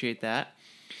appreciate that.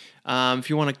 If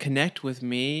you want to connect with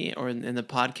me or in the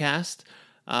podcast,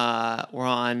 we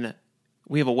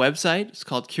have a website. It's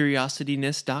called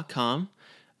CuriosityNess.com.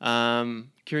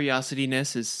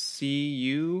 CuriosityNess is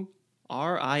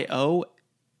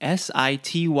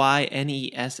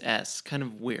CuriosityNess. Kind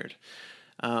of weird.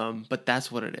 But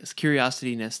that's what it is.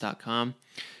 CuriosityNess.com.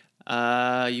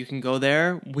 You can go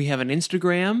there. We have an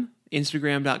Instagram,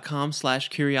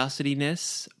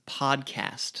 Instagram.com/CuriosityNess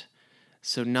podcast.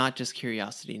 So not just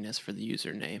CuriosityNess for the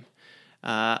username.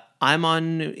 I'm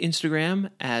on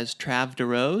Instagram as Trav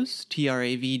DeRose,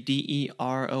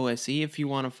 TravDeRose, if you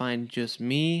want to find just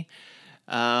me.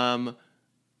 We're on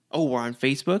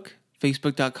Facebook,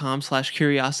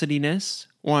 Facebook.com/CuriosityNess.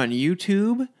 We're on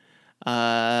YouTube.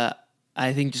 I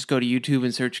think just go to YouTube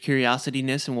and search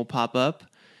CuriosityNess and we'll pop up.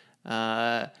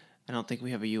 I don't think we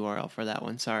have a URL for that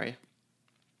one. Sorry.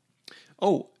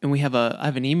 Oh, and I have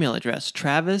an email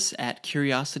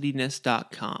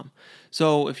Travis@curiosityness.com.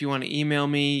 So if you want to email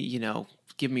me,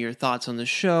 give me your thoughts on the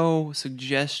show,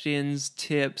 suggestions,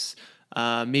 tips,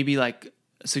 maybe like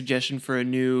a suggestion for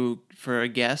a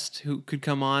guest who could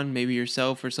come on, maybe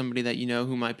yourself or somebody that you know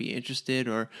who might be interested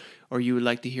or you would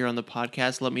like to hear on the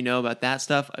podcast. Let me know about that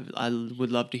stuff. I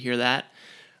would love to hear that.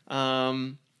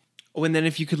 And then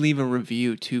if you could leave a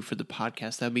review too for the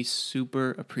podcast, that'd be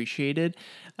super appreciated.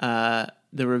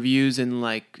 The reviews in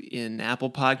Apple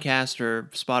Podcast or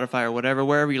Spotify or whatever,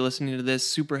 wherever you're listening to this,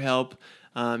 super help.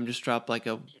 Just drop like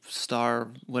a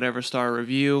star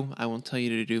review. I won't tell you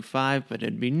to do 5, but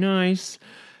it'd be nice.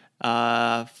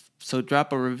 So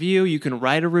drop a review. You can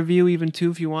write a review even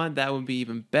too if you want. That would be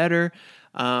even better.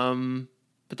 But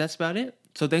that's about it.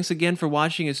 So thanks again for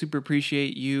watching. I super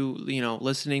appreciate you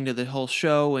listening to the whole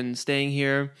show and staying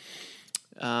here.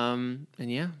 And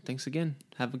yeah, thanks again.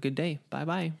 Have a good day.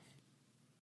 Bye-bye.